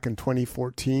back in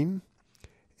 2014.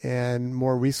 And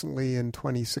more recently in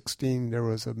 2016, there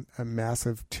was a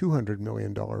massive $200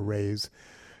 million raise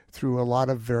through a lot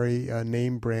of very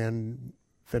name brand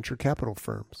venture capital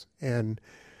firms. And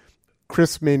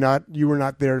Chris, you were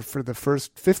not there for the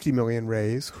first $50 million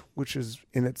raise, which is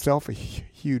in itself a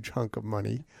huge hunk of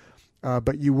money.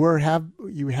 But you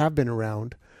have been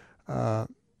around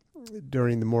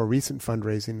during the more recent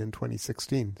fundraising in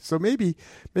 2016. So maybe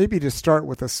to start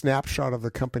with a snapshot of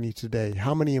the company today.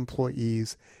 How many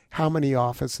employees? How many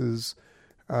offices?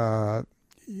 How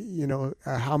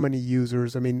many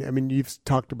users? I mean, you've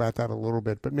talked about that a little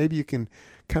bit, but maybe you can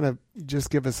kind of just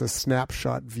give us a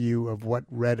snapshot view of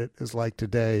what Reddit is like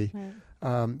today.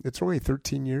 Right. It's only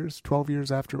 12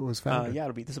 years after it was founded.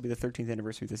 This will be the 13th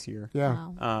anniversary this year. Yeah.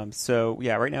 Wow.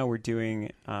 Right now we're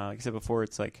doing, like I said before,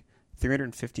 it's like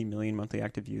 350 million monthly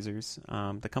active users.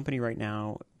 The company right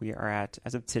now, we are at,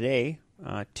 as of today,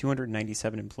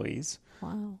 297 employees.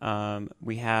 Wow.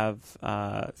 We have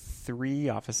 3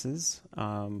 offices.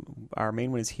 Our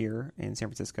main one is here in San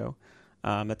Francisco.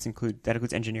 That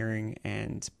includes engineering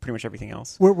and pretty much everything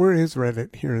else. Where is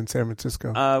Reddit here in San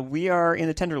Francisco? We are in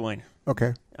the Tenderloin.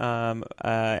 Okay.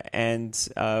 And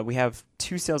we have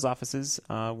 2 sales offices,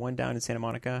 one down in Santa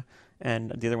Monica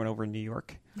and the other one over in New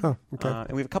York. Oh, okay.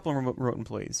 And we have a couple of remote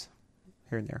employees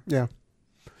here and there. Yeah.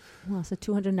 Wow, so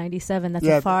 297. That's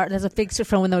a big shift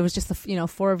from when there was just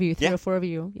 4 of you, 3 or 4 of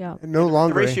you. Yeah. No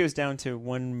longer. The ratio is down to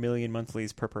 1 million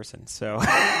monthlies per person, so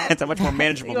it's a much more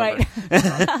manageable right.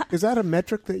 number. Is that a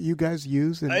metric that you guys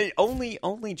use?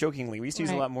 Only jokingly. We used to use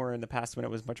a lot more in the past when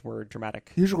it was much more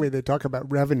dramatic. Usually they talk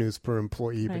about revenues per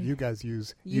employee, but you guys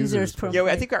use users per employee.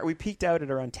 Yeah, I think we peaked out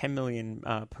at around 10 million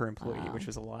per employee, which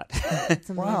was a lot. That's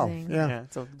amazing. Wow. Yeah.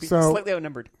 So slightly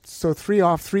outnumbered. So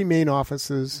 3 main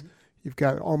offices. Mm-hmm. You've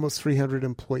got almost 300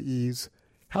 employees.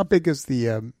 How big is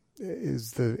the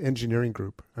engineering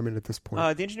group? I mean, at this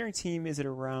point, the engineering team is at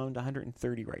around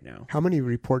 130 right now. How many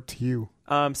report to you?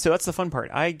 So that's the fun part.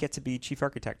 I get to be chief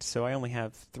architect, so I only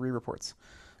have 3 reports.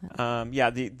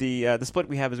 The split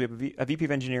we have is we have a VP of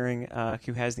engineering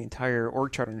who has the entire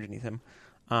org chart underneath him,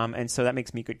 and so that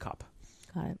makes me good cop.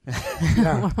 Got it.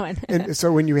 Yeah. And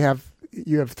so when you have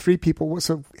 3 people,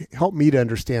 so help me to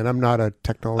understand. I'm not a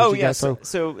technology guy. So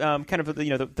kind of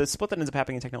the split that ends up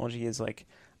happening in technology is like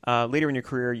later in your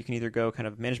career you can either go kind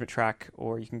of management track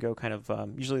or you can go kind of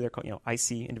usually they're called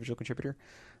IC, individual contributor.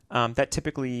 That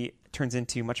typically turns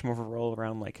into much more of a role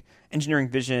around like engineering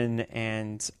vision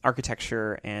and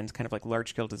architecture and kind of like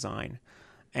large scale design.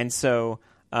 And so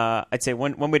I'd say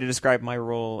one way to describe my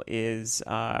role is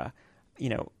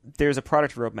there's a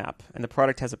product roadmap, and the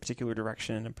product has a particular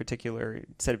direction, a particular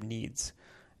set of needs.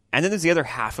 And then there's the other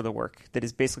half of the work that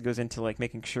is basically goes into like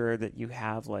making sure that you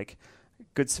have like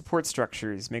good support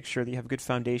structures, make sure that you have a good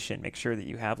foundation, make sure that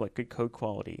you have like good code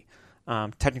quality,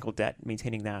 technical debt,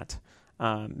 maintaining that.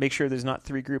 Make sure there's not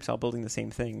three groups all building the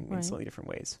same thing in slightly different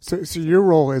ways. So your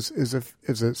role is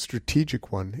a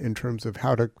strategic one in terms of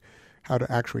how to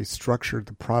actually structure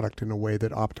the product in a way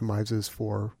that optimizes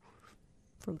for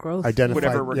growth,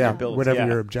 whatever we're going to build, whatever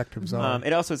your objectives are.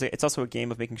 It's also a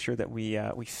game of making sure that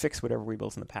we fix whatever we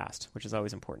built in the past, which is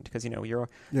always important because no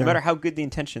matter how good the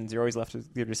intentions, you're always left with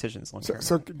your decisions long term.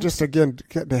 So just again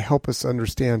to help us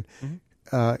understand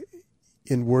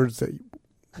in words that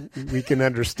we can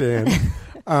understand.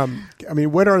 I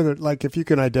mean, what are if you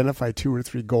can identify 2 or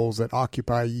 3 goals that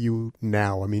occupy you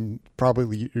now? I mean,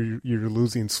 probably you're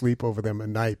losing sleep over them at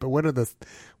night. But what are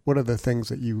the things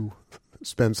that you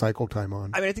spend cycle time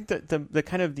on? I mean, I think that the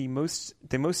kind of the most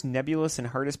nebulous and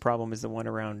hardest problem is the one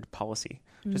around policy.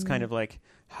 Just kind of like,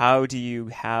 how do you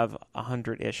have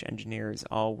 100-ish engineers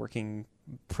all working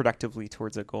productively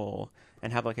towards a goal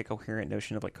and have like a coherent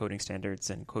notion of like coding standards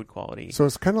and code quality? So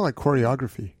it's kind of like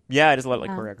choreography. Yeah, it is a lot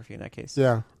like choreography in that case.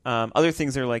 Yeah. Other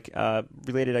things are like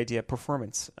related idea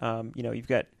performance. You've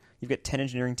got 10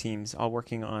 engineering teams all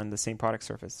working on the same product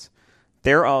surface.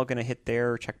 They're all going to hit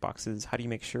their checkboxes. How do you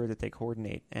make sure that they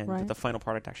coordinate and that the final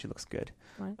product actually looks good,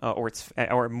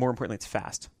 or more importantly, it's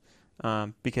fast?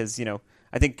 Because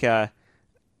I think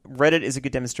Reddit is a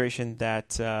good demonstration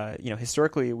that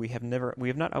historically we have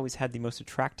not always had the most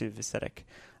attractive aesthetic,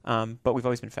 but we've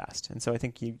always been fast, and so I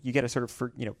think you get a sort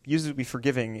of users will be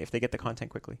forgiving if they get the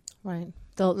content quickly. Right.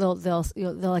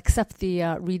 They'll accept the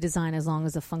redesign as long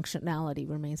as the functionality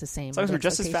remains the same. As long as we're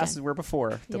just as fast as we were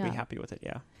before, they'll be happy with it.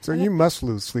 Yeah. So you must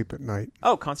lose sleep at night.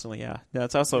 Oh, constantly. Yeah. No,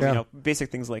 it's also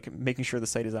basic things like making sure the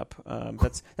site is up.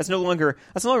 That's no longer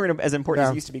as important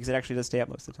as it used to be because it actually does stay up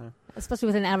most of the time. Especially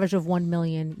with an average of 1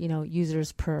 million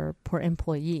users per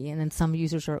employee, and then some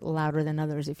users are louder than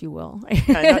others, if you will.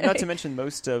 not to mention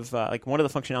most of one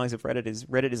of the functionalities of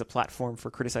Reddit is a platform for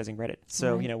criticizing Reddit.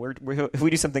 So if we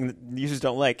do something that users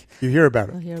don't like, you hear about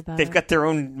it. They've got their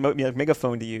own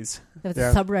megaphone to use. There's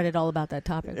a subreddit all about that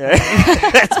topic.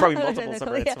 It's probably multiple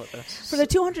subreddits. For the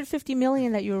 $250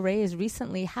 million that you raised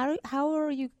recently, how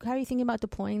are you thinking about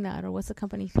deploying that, or what's the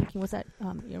company thinking? What's that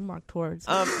earmarked towards?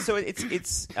 So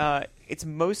it's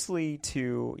mostly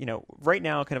to right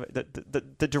now kind of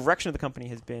the direction of the company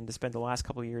has been to spend the last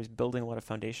couple of years building a lot of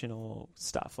foundational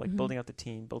stuff, like building out the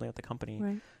team, building out the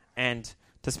company, and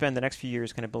to spend the next few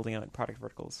years kind of building out product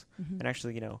verticals and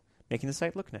actually making the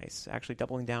site look nice, actually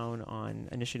doubling down on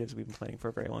initiatives we've been planning for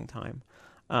a very long time.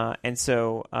 And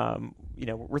so,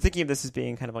 we're thinking of this as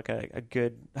being kind of like a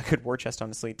good war chest,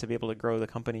 honestly, to be able to grow the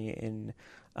company and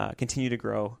continue to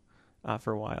grow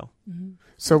for a while.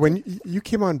 So when you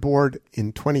came on board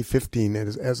in 2015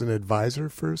 as an advisor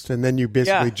first, and then you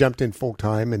basically jumped in full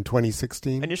time in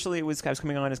 2016? Initially, I was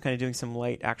coming on as kind of doing some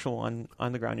light actual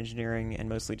on the ground engineering and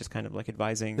mostly just kind of like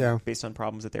advising based on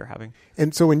problems that they're having.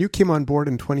 And so when you came on board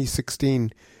in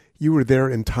 2016, you were there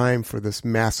in time for this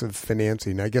massive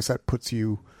financing. I guess that puts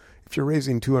you, if you're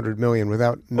raising $200 million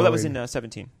without knowing... Well, that was in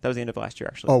 2017. That was the end of last year,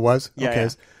 actually. Oh, it was? Yeah, okay. Yeah.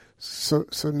 So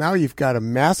now you've got a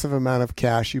massive amount of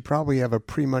cash. You probably have a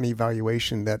pre-money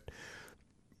valuation that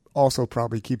also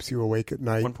probably keeps you awake at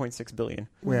night. $1.6 billion.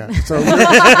 Yeah. So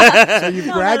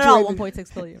you've graduated. No,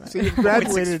 $1.6 billion. Right? So you've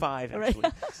graduated. 1.65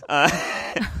 actually.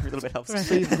 A little bit helps. Right.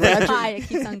 So it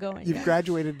keeps on going. You've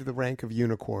graduated to the rank of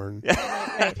unicorn.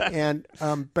 Right. And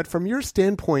but from your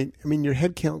standpoint, I mean, your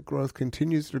headcount growth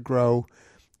continues to grow.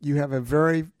 You have a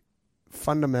very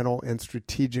fundamental and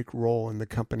strategic role in the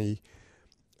company.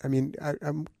 I mean,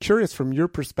 I'm curious from your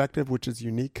perspective, which is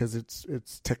unique because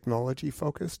it's technology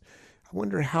focused. I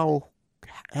wonder how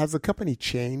has the company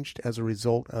changed as a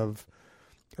result of,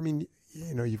 I mean,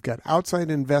 you've got outside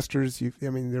investors.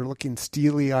 They're looking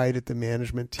steely-eyed at the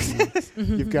management team.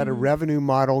 You've got a revenue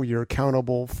model. You're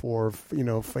accountable for,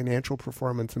 financial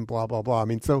performance and blah, blah, blah. I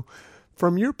mean, so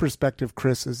from your perspective,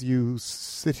 Chris, as you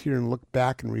sit here and look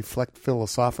back and reflect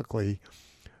philosophically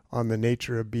on the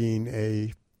nature of being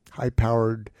a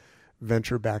high-powered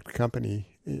venture-backed company,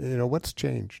 what's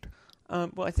changed?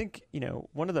 Well, I think,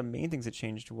 one of the main things that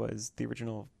changed was the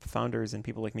original founders and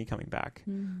people like me coming back.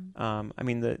 I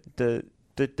mean, the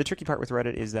tricky part with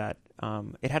Reddit is that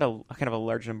it had a kind of a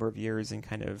large number of years in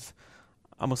kind of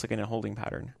almost like in a holding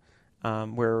pattern,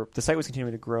 where the site was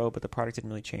continuing to grow, but the product didn't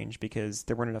really change because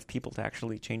there weren't enough people to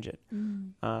actually change it.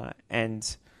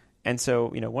 And so,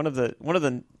 one of the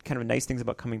kind of nice things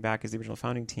about coming back as the original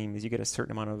founding team is you get a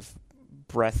certain amount of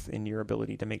breadth in your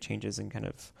ability to make changes and kind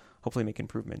of hopefully make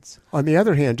improvements. On the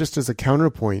other hand, just as a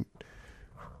counterpoint,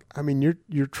 I mean,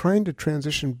 you're trying to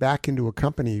transition back into a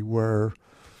company where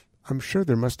I'm sure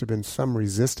there must have been some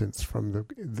resistance from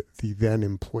the then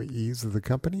employees of the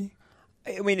company.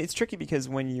 I mean, it's tricky because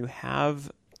when you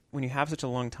have such a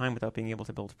long time without being able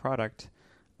to build a product,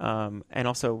 and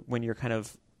also when you're kind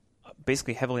of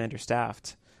basically heavily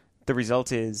understaffed, the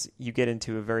result is you get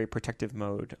into a very protective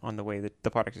mode on the way that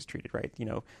the product is treated, right?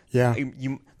 Yeah.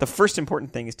 The first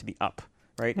important thing is to be up,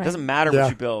 right? It doesn't matter what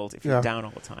you build if you're down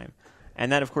all the time.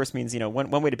 And that, of course, means one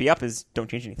way to be up is don't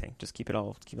change anything, just keep it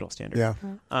all standard. Yeah.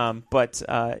 But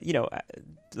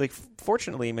like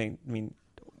fortunately, I mean,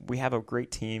 we have a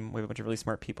great team. We have a bunch of really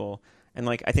smart people, and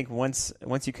like I think once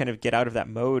you kind of get out of that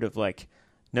mode of like,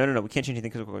 no, we can't change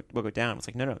anything because we'll go down. It's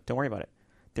like no, don't worry about it.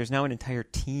 There's now an entire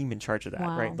team in charge of that,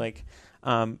 right? Like,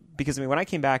 because I mean, when I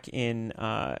came back when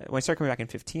I started coming back in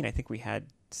 2015, I think we had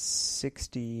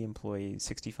 60 employees,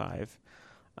 65.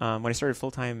 When I started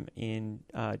full time in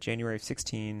January of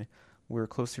 2016, we were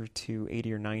closer to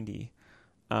 80 or 90,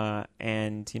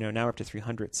 and now we're up to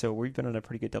 300. So we've been on a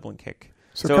pretty good doubling kick.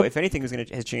 So if anything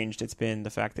has changed, it's been the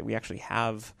fact that we actually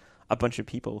have a bunch of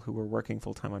people who are working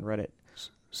full time on Reddit.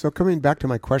 So coming back to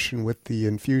my question with the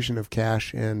infusion of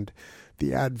cash and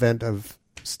the advent of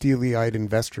steely-eyed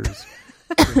investors.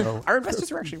 Our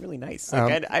investors are actually really nice.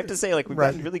 Like, I have to say, like we've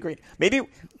gotten really great. Maybe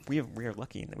we are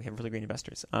lucky in that we have really great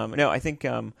investors. No, I think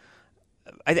I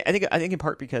think in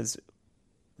part because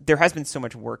there has been so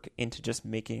much work into just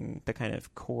making the kind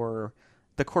of core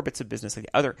bits of business, like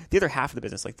the other half of the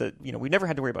business, like we've never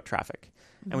had to worry about traffic,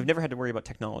 and we've never had to worry about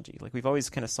technology. Like we've always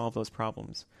kind of solved those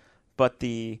problems, but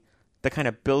the kind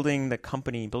of building the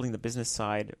company, building the business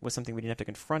side was something we didn't have to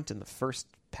confront in the first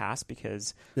pass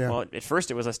because, well, at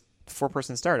first it was a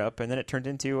 4-person startup, and then it turned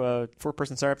into a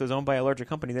 4-person startup that was owned by a larger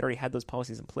company that already had those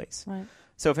policies in place. Right.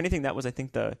 So if anything, that was, I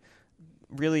think,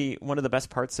 really one of the best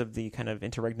parts of the kind of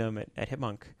interregnum at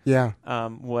Hipmunk.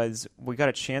 Was we got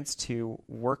a chance to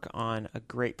work on a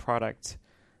great product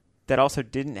that also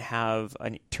didn't have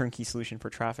a turnkey solution for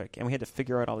traffic, and we had to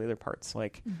figure out all the other parts,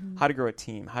 like how to grow a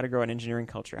team, how to grow an engineering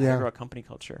culture, how to grow a company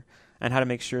culture, and how to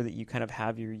make sure that you kind of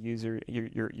have your users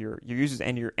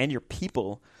and your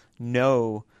people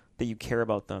know that you care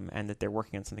about them and that they're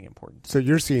working on something important. So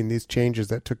you're seeing these changes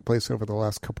that took place over the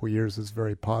last couple of years as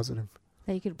very positive.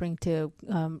 That you could bring to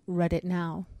Reddit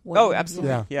now. Oh,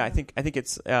 absolutely. Yeah. I think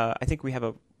it's. I think we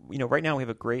have right now we have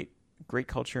a great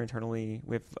culture internally.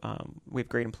 We have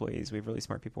great employees. We have really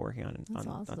smart people working on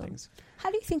things. How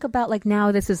do you think about like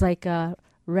now? This is like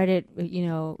Reddit,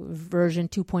 version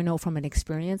 2.0 from an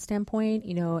experience standpoint,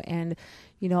 and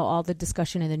all the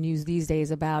discussion in the news these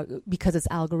days about, because it's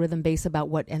algorithm based, about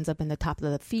what ends up in the top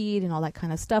of the feed and all that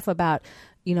kind of stuff about,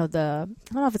 I don't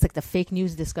know if it's like the fake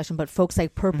news discussion, but folks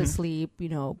like purposely,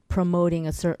 promoting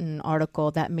a certain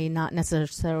article that may not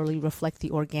necessarily reflect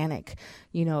the organic,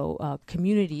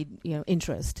 community,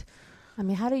 interest. I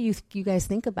mean, how do you guys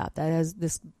think about that as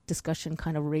this discussion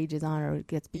kind of rages on or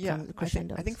becomes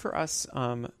crescendo? I think for us,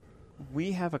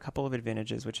 we have a couple of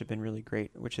advantages which have been really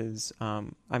great, which is,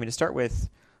 to start with,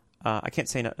 I can't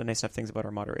say nice enough things about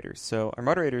our moderators. So our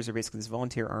moderators are basically this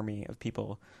volunteer army of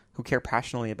people who care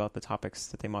passionately about the topics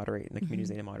that they moderate and the communities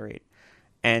they moderate.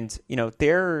 And,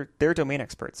 they're domain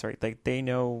experts, right? Like they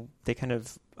know, they kind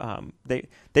of,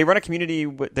 they run a community.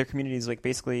 Their community is like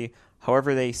basically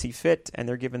however they see fit, and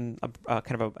they're given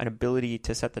an ability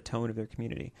to set the tone of their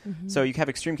community. So you have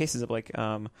extreme cases of like,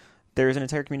 there's an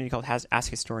entire community called Ask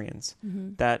Historians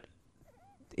that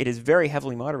it is very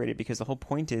heavily moderated because the whole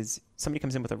point is somebody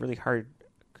comes in with a really hard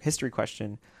history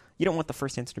question. You don't want the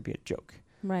first answer to be a joke.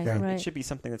 Right, right. It should be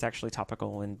something that's actually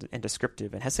topical and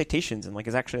descriptive and has citations and like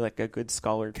is actually like a good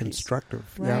scholar piece. Constructive.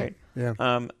 Right. Yeah.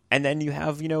 And then you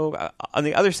have, on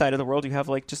the other side of the world, you have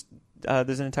like just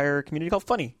there's an entire community called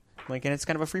Funny, like, and it's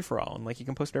kind of a free for all, and like you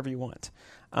can post whatever you want.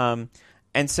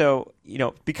 And so,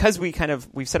 because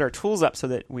we've set our tools up so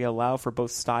that we allow for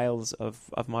both styles of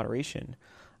moderation.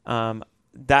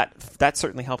 That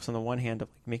certainly helps on the one hand of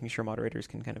like making sure moderators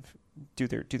can kind of do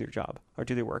their job or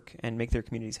do their work and make their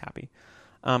communities happy.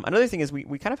 Another thing is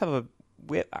we kind of have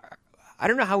I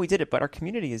don't know how we did it, but our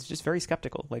community is just very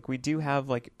skeptical. Like we do have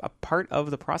like a part of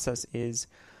the process is,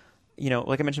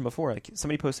 like I mentioned before, like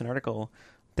somebody posts an article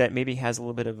that maybe has a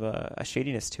little bit of a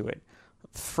shadiness to it.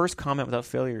 First comment without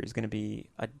failure is going to be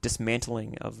a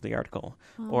dismantling of the article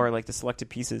or like the selected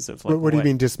pieces of like. What do you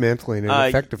mean dismantling? An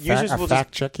effective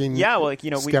fact checking? Yeah, well,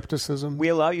 skepticism. We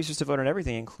allow users to vote on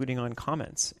everything, including on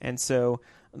comments, and so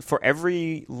for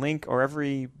every link or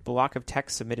every block of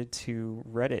text submitted to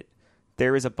Reddit,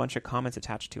 there is a bunch of comments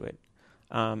attached to it.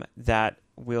 that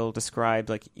will describe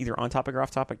like either on topic or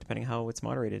off topic, depending how it's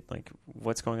moderated, like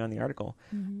what's going on in the article.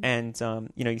 And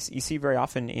you see very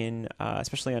often in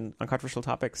especially on controversial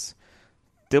topics,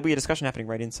 there'll be a discussion happening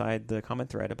right inside the comment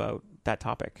thread about that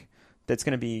topic. That's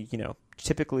going to be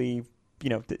typically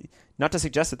not to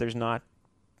suggest that there's not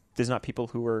people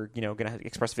who are going to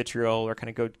express vitriol or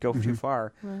kind of go too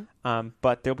far, right.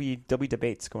 But there'll be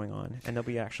debates going on and there'll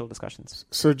be actual discussions.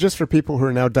 So just for people who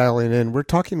are now dialing in, we're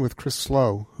talking with Chris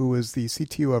Slow, who is the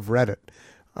CTO of Reddit,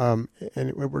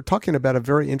 and we're talking about a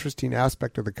very interesting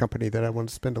aspect of the company that I want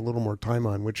to spend a little more time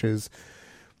on, which is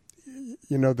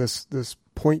this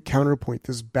point counterpoint,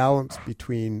 this balance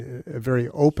between a very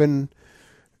open,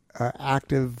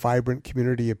 active, vibrant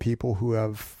community of people who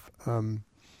have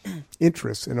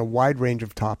interests in a wide range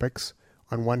of topics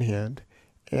on one hand,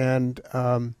 and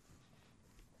I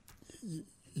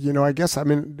guess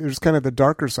there's kind of the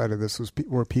darker side of this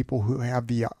where people who have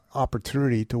the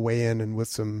opportunity to weigh in and with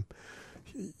some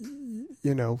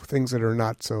things that are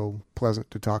not so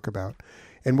pleasant to talk about.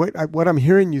 And what I'm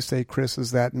hearing you say, Chris,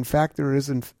 is that in fact there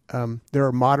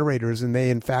are moderators, and they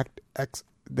in fact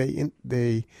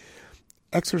they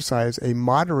exercise a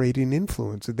moderating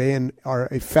influence. They are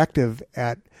effective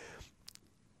at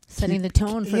setting the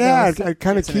tone for those.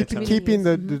 kind of keeping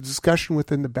the discussion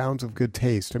within the bounds of good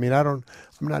taste. I'm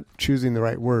not choosing the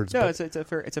right words. No, it's a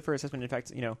fair assessment. In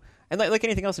fact, and like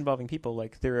anything else involving people,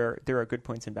 like there are good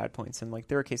points and bad points, and like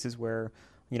there are cases where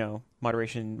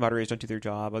moderators don't do their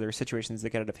job, or there are situations that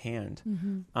get out of hand,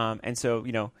 and so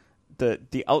the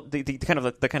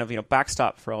kind of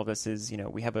backstop for all of this is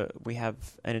we have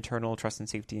an internal trust and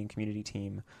safety and community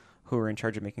team who are in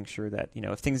charge of making sure that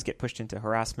if things get pushed into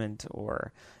harassment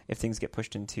or if things get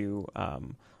pushed into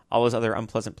all those other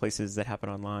unpleasant places that happen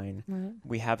online, right.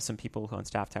 We have some people on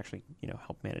staff to actually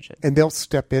help manage it. And they'll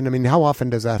step in. How often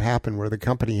does that happen where the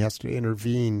company has to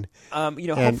intervene?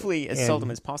 Hopefully as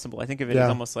seldom as possible. I think of it as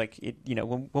almost like it.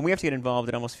 When we have to get involved,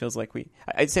 it almost feels like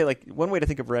I'd say like one way to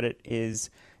think of Reddit is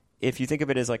if you think of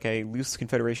it as like a loose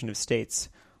confederation of states,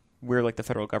 we're like the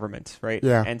federal government, right?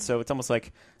 Yeah. And so it's almost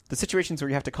like the situations where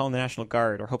you have to call in the National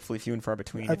Guard are hopefully few and far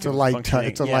between. It's a light touch.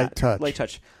 It's a light touch. Light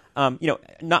touch. Not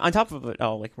on top of it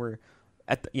all, like we're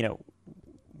at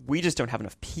we just don't have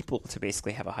enough people to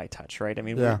basically have a high touch, right?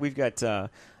 We've got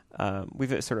sort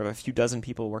of a few dozen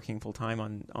people working full time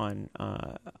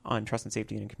on trust and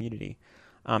safety and community,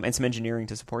 and some engineering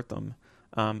to support them.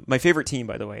 My favorite team,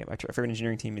 by the way, my favorite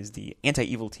engineering team is the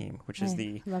anti-evil team, which is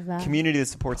the community that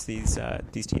supports these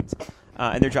teams,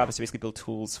 and their job is to basically build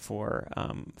tools for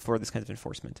this kind of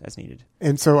enforcement as needed.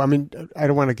 And so, I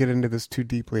don't want to get into this too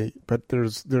deeply, but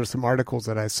there's some articles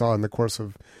that I saw in the course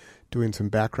of doing some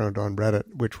background on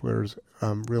Reddit, which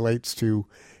relates to.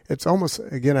 It's almost,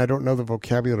 again, I don't know the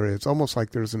vocabulary. It's almost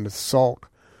like there's an assault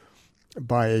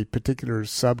by a particular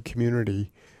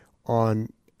sub-community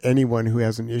on anyone who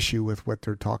has an issue with what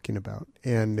they're talking about,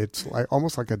 and it's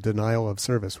almost like a denial of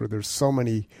service, where there's so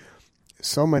many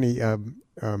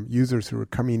users who are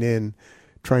coming in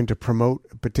trying to promote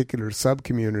a particular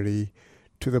sub-community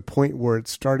to the point where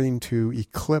it's starting to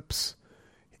eclipse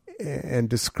and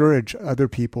discourage other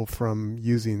people from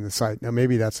using the site. Now,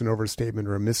 maybe that's an overstatement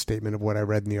or a misstatement of what I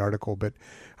read in the article, but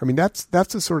that's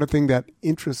the sort of thing that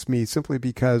interests me, simply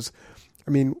because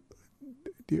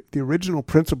the original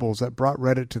principles that brought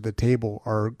Reddit to the table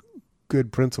are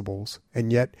good principles,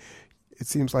 and yet it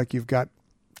seems like you've got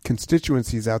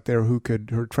constituencies out there who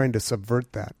are trying to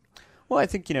subvert that. Well, I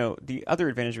think, the other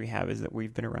advantage we have is that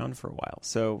we've been around for a while.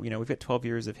 So, we've got 12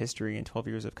 years of history and 12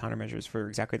 years of countermeasures for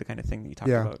exactly the kind of thing that you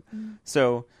talked about. Mm-hmm.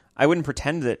 So I wouldn't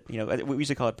pretend that, we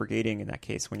usually call it brigading in that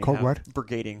case. When you have what?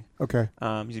 Brigading. Okay.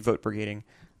 Usually vote brigading.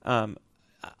 I'm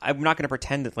not going to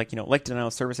pretend that, like denial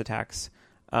of service attacks,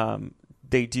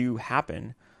 they do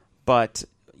happen. But,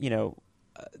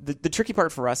 the tricky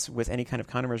part for us with any kind of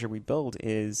countermeasure we build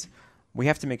is we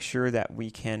have to make sure that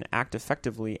we can act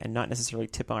effectively and not necessarily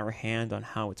tip our hand on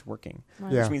how it's working,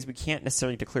 right. Which means we can't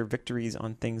necessarily declare victories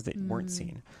on things that weren't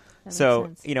seen.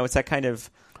 So, it's that kind of,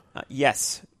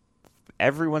 yes,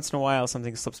 every once in a while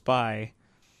something slips by,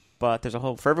 but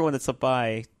for everyone that slipped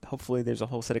by, hopefully there's a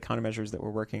whole set of countermeasures that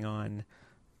we're working on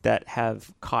that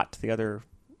have caught the other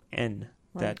end.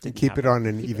 Right. That keep it on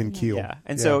an even keel. Yeah.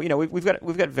 And so, we've got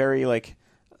very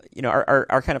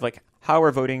our kind of like how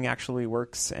our voting actually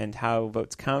works and how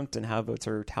votes count and how votes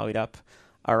are tallied up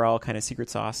are all kind of secret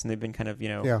sauce, and they've been kind of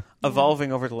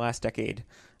evolving over the last decade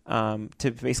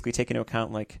to basically take into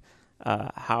account like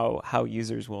how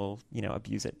users will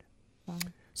abuse it. Wow.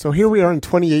 So here we are in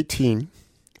 2018.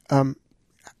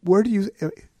 Where do you?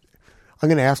 I'm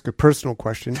going to ask a personal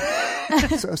question.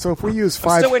 So if we use I'm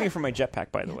 5... still waiting for my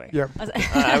jetpack, by the way. Yeah.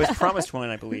 I was promised one,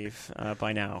 I believe,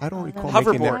 by now. I don't recall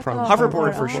making that Hoverboard. promise.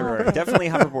 Hoverboard for sure. Definitely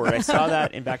hoverboard. I saw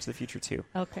that in Back to the Future too.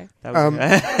 Okay. That was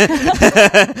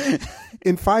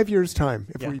In 5 years' time,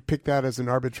 if Yeah. we pick that as an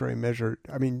arbitrary measure,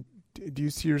 I mean, do you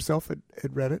see yourself at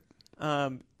Reddit?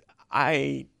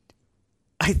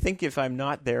 I think if I'm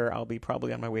not there, I'll be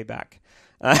probably on my way back.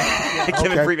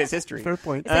 Given Okay. previous history. Fair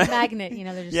point. It's like a magnet, you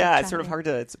know. They're just Yeah, like it's sort of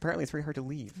traveling. hard to. Apparently, it's very hard to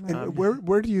leave. And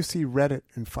where do you see Reddit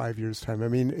in 5 years' time? I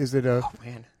mean, is it Oh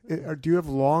man. do you have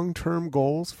long-term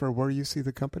goals for where you see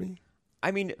the company? I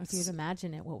mean, If you'd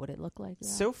imagine it, what would it look like? Yeah.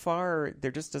 so far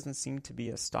there just doesn't seem to be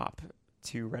a stop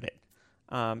to Reddit.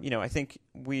 I think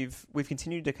we've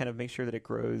continued to kind of make sure that it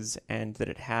grows and that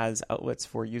it has outlets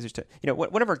for users to.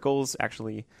 One of our goals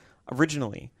actually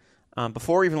originally,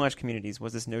 before we even launched communities,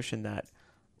 was this notion that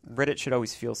Reddit should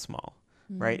always feel small,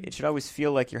 right? It should always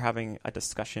feel like you're having a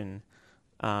discussion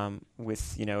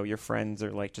with your friends,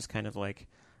 or like just kind of like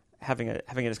having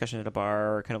a discussion at a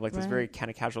bar, or kind of like those very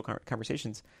kind of casual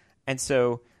conversations. And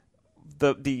so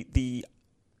the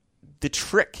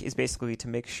trick is basically to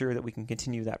make sure that we can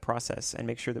continue that process and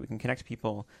make sure that we can connect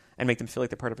people and make them feel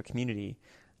like they're part of a community,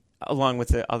 along with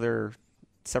the other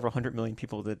several 100 million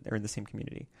people that are in the same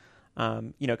community.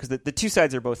 Because the two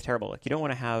sides are both terrible. Like, you don't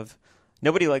want to have.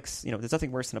 Nobody likes, there's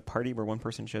nothing worse than a party where one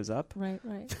person shows up. Right.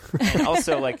 And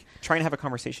also, like, trying to have a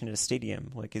conversation in a stadium,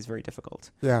 like, is very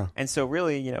difficult. Yeah. And so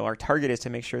really, our target is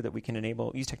to make sure that we can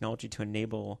use technology to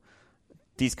enable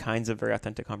these kinds of very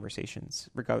authentic conversations,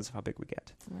 regardless of how big we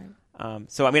get. Right.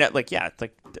 So, I mean, like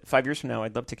 5 years from now,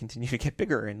 I'd love to continue to get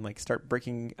bigger and, like, start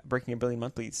breaking 1 billion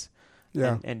monthlies.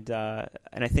 Yeah. And I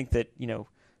think that,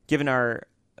 given our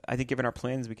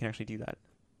plans, we can actually do that.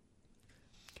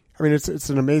 I mean, it's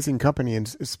an amazing company,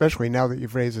 and especially now that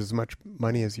you've raised as much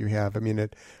money as you have. I mean,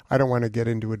 I don't want to get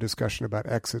into a discussion about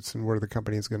exits and where the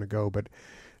company is going to go, but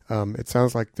it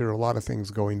sounds like there are a lot of things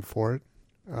going for it.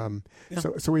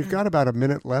 So we've got about a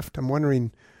minute left. I'm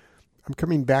wondering, I'm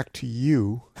coming back to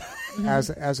you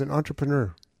as an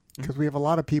entrepreneur, because we have a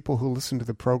lot of people who listen to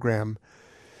the program.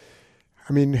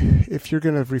 I mean, if you're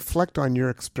going to reflect on your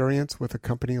experience with a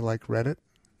company like Reddit,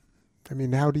 I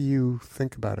mean, how do you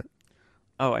think about it?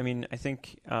 Oh, I mean, I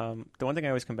think the one thing I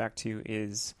always come back to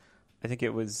is, I think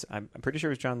it was, I'm pretty sure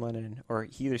it was John Lennon, or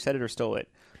he either said it or stole it.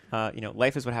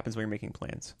 Life is what happens when you're making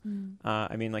plans.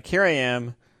 I mean, like, here I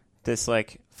am, this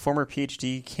like former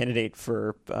PhD candidate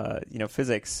for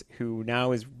physics, who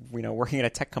now is working at a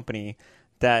tech company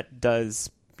that does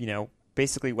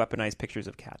basically weaponize pictures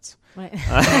of cats. Right.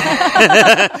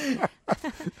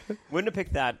 Wouldn't have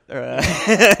picked that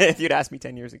if you'd asked me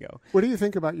 10 years ago. What do you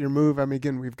think about your move? I mean,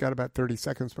 again, we've got about 30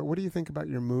 seconds, but what do you think about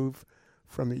your move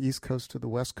from the East Coast to the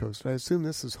West Coast? I assume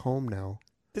this is home now.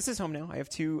 This is home now. I have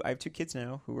two kids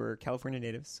now who are California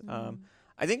natives.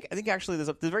 I think actually there's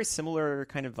a very similar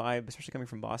kind of vibe, especially coming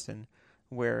from Boston,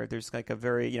 where there's like a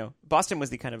very, Boston was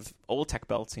the kind of old tech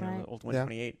belt, Right. the old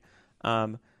 128.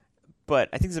 But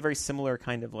I think it's a very similar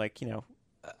kind of like,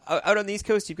 out on the East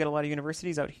Coast, you've got a lot of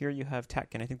universities. Out here, you have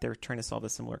tech, and I think they're trying to solve a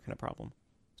similar kind of problem.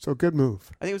 So good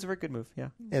move. I think it was a very good move, yeah.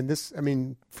 And this, I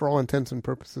mean, for all intents and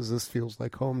purposes, this feels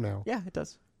like home now. Yeah, it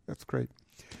does. That's great.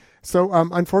 So,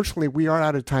 unfortunately, we are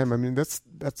out of time. I mean, that's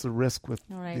the risk with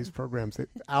Right. these programs. The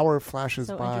hour flashes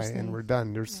So by interesting. and we're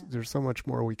done. There's so much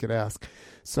more we could ask.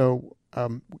 So,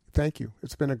 thank you.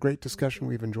 It's been a great discussion.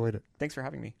 We've enjoyed it. Thanks for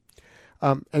having me.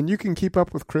 And you can keep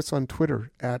up with Chris on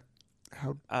Twitter at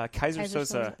Kaiser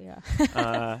Sosa,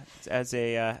 yeah. as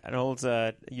an old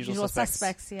usual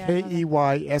suspects. Yeah.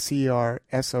 KEYSERSOSA.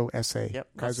 Yep.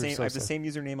 Kaiser I have the Sosa. same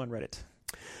username on Reddit.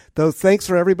 Though, thanks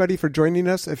for everybody for joining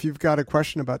us. If you've got a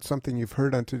question about something you've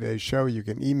heard on today's show, you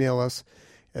can email us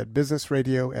at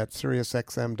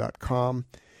businessradio@SiriusXM.com.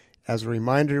 As a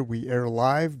reminder, we air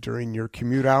live during your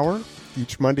commute hour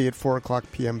each Monday at 4 o'clock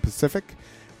p.m. Pacific,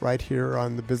 right here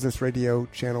on the Business Radio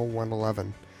Channel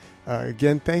 111.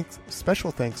 Again,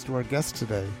 special thanks to our guests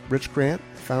today, Rich Grant,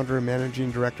 founder and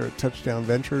managing director at Touchdown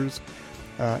Ventures,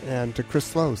 and to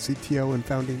Chris Lowe, CTO and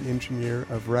founding engineer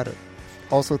of Reddit.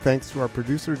 Also thanks to our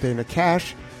producer, Dana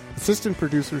Cash, assistant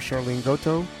producer, Charlene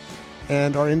Goto,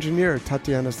 and our engineer,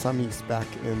 Tatiana Samis, back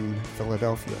in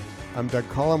Philadelphia. I'm Doug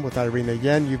Collum with Irina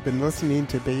Yen. You've been listening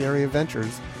to Bay Area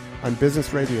Ventures on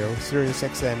Business Radio, Sirius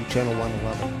XM, Channel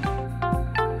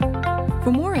 111.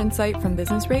 For more insight from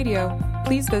Business Radio,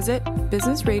 please visit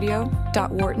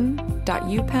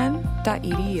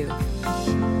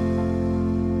businessradio.wharton.upenn.edu.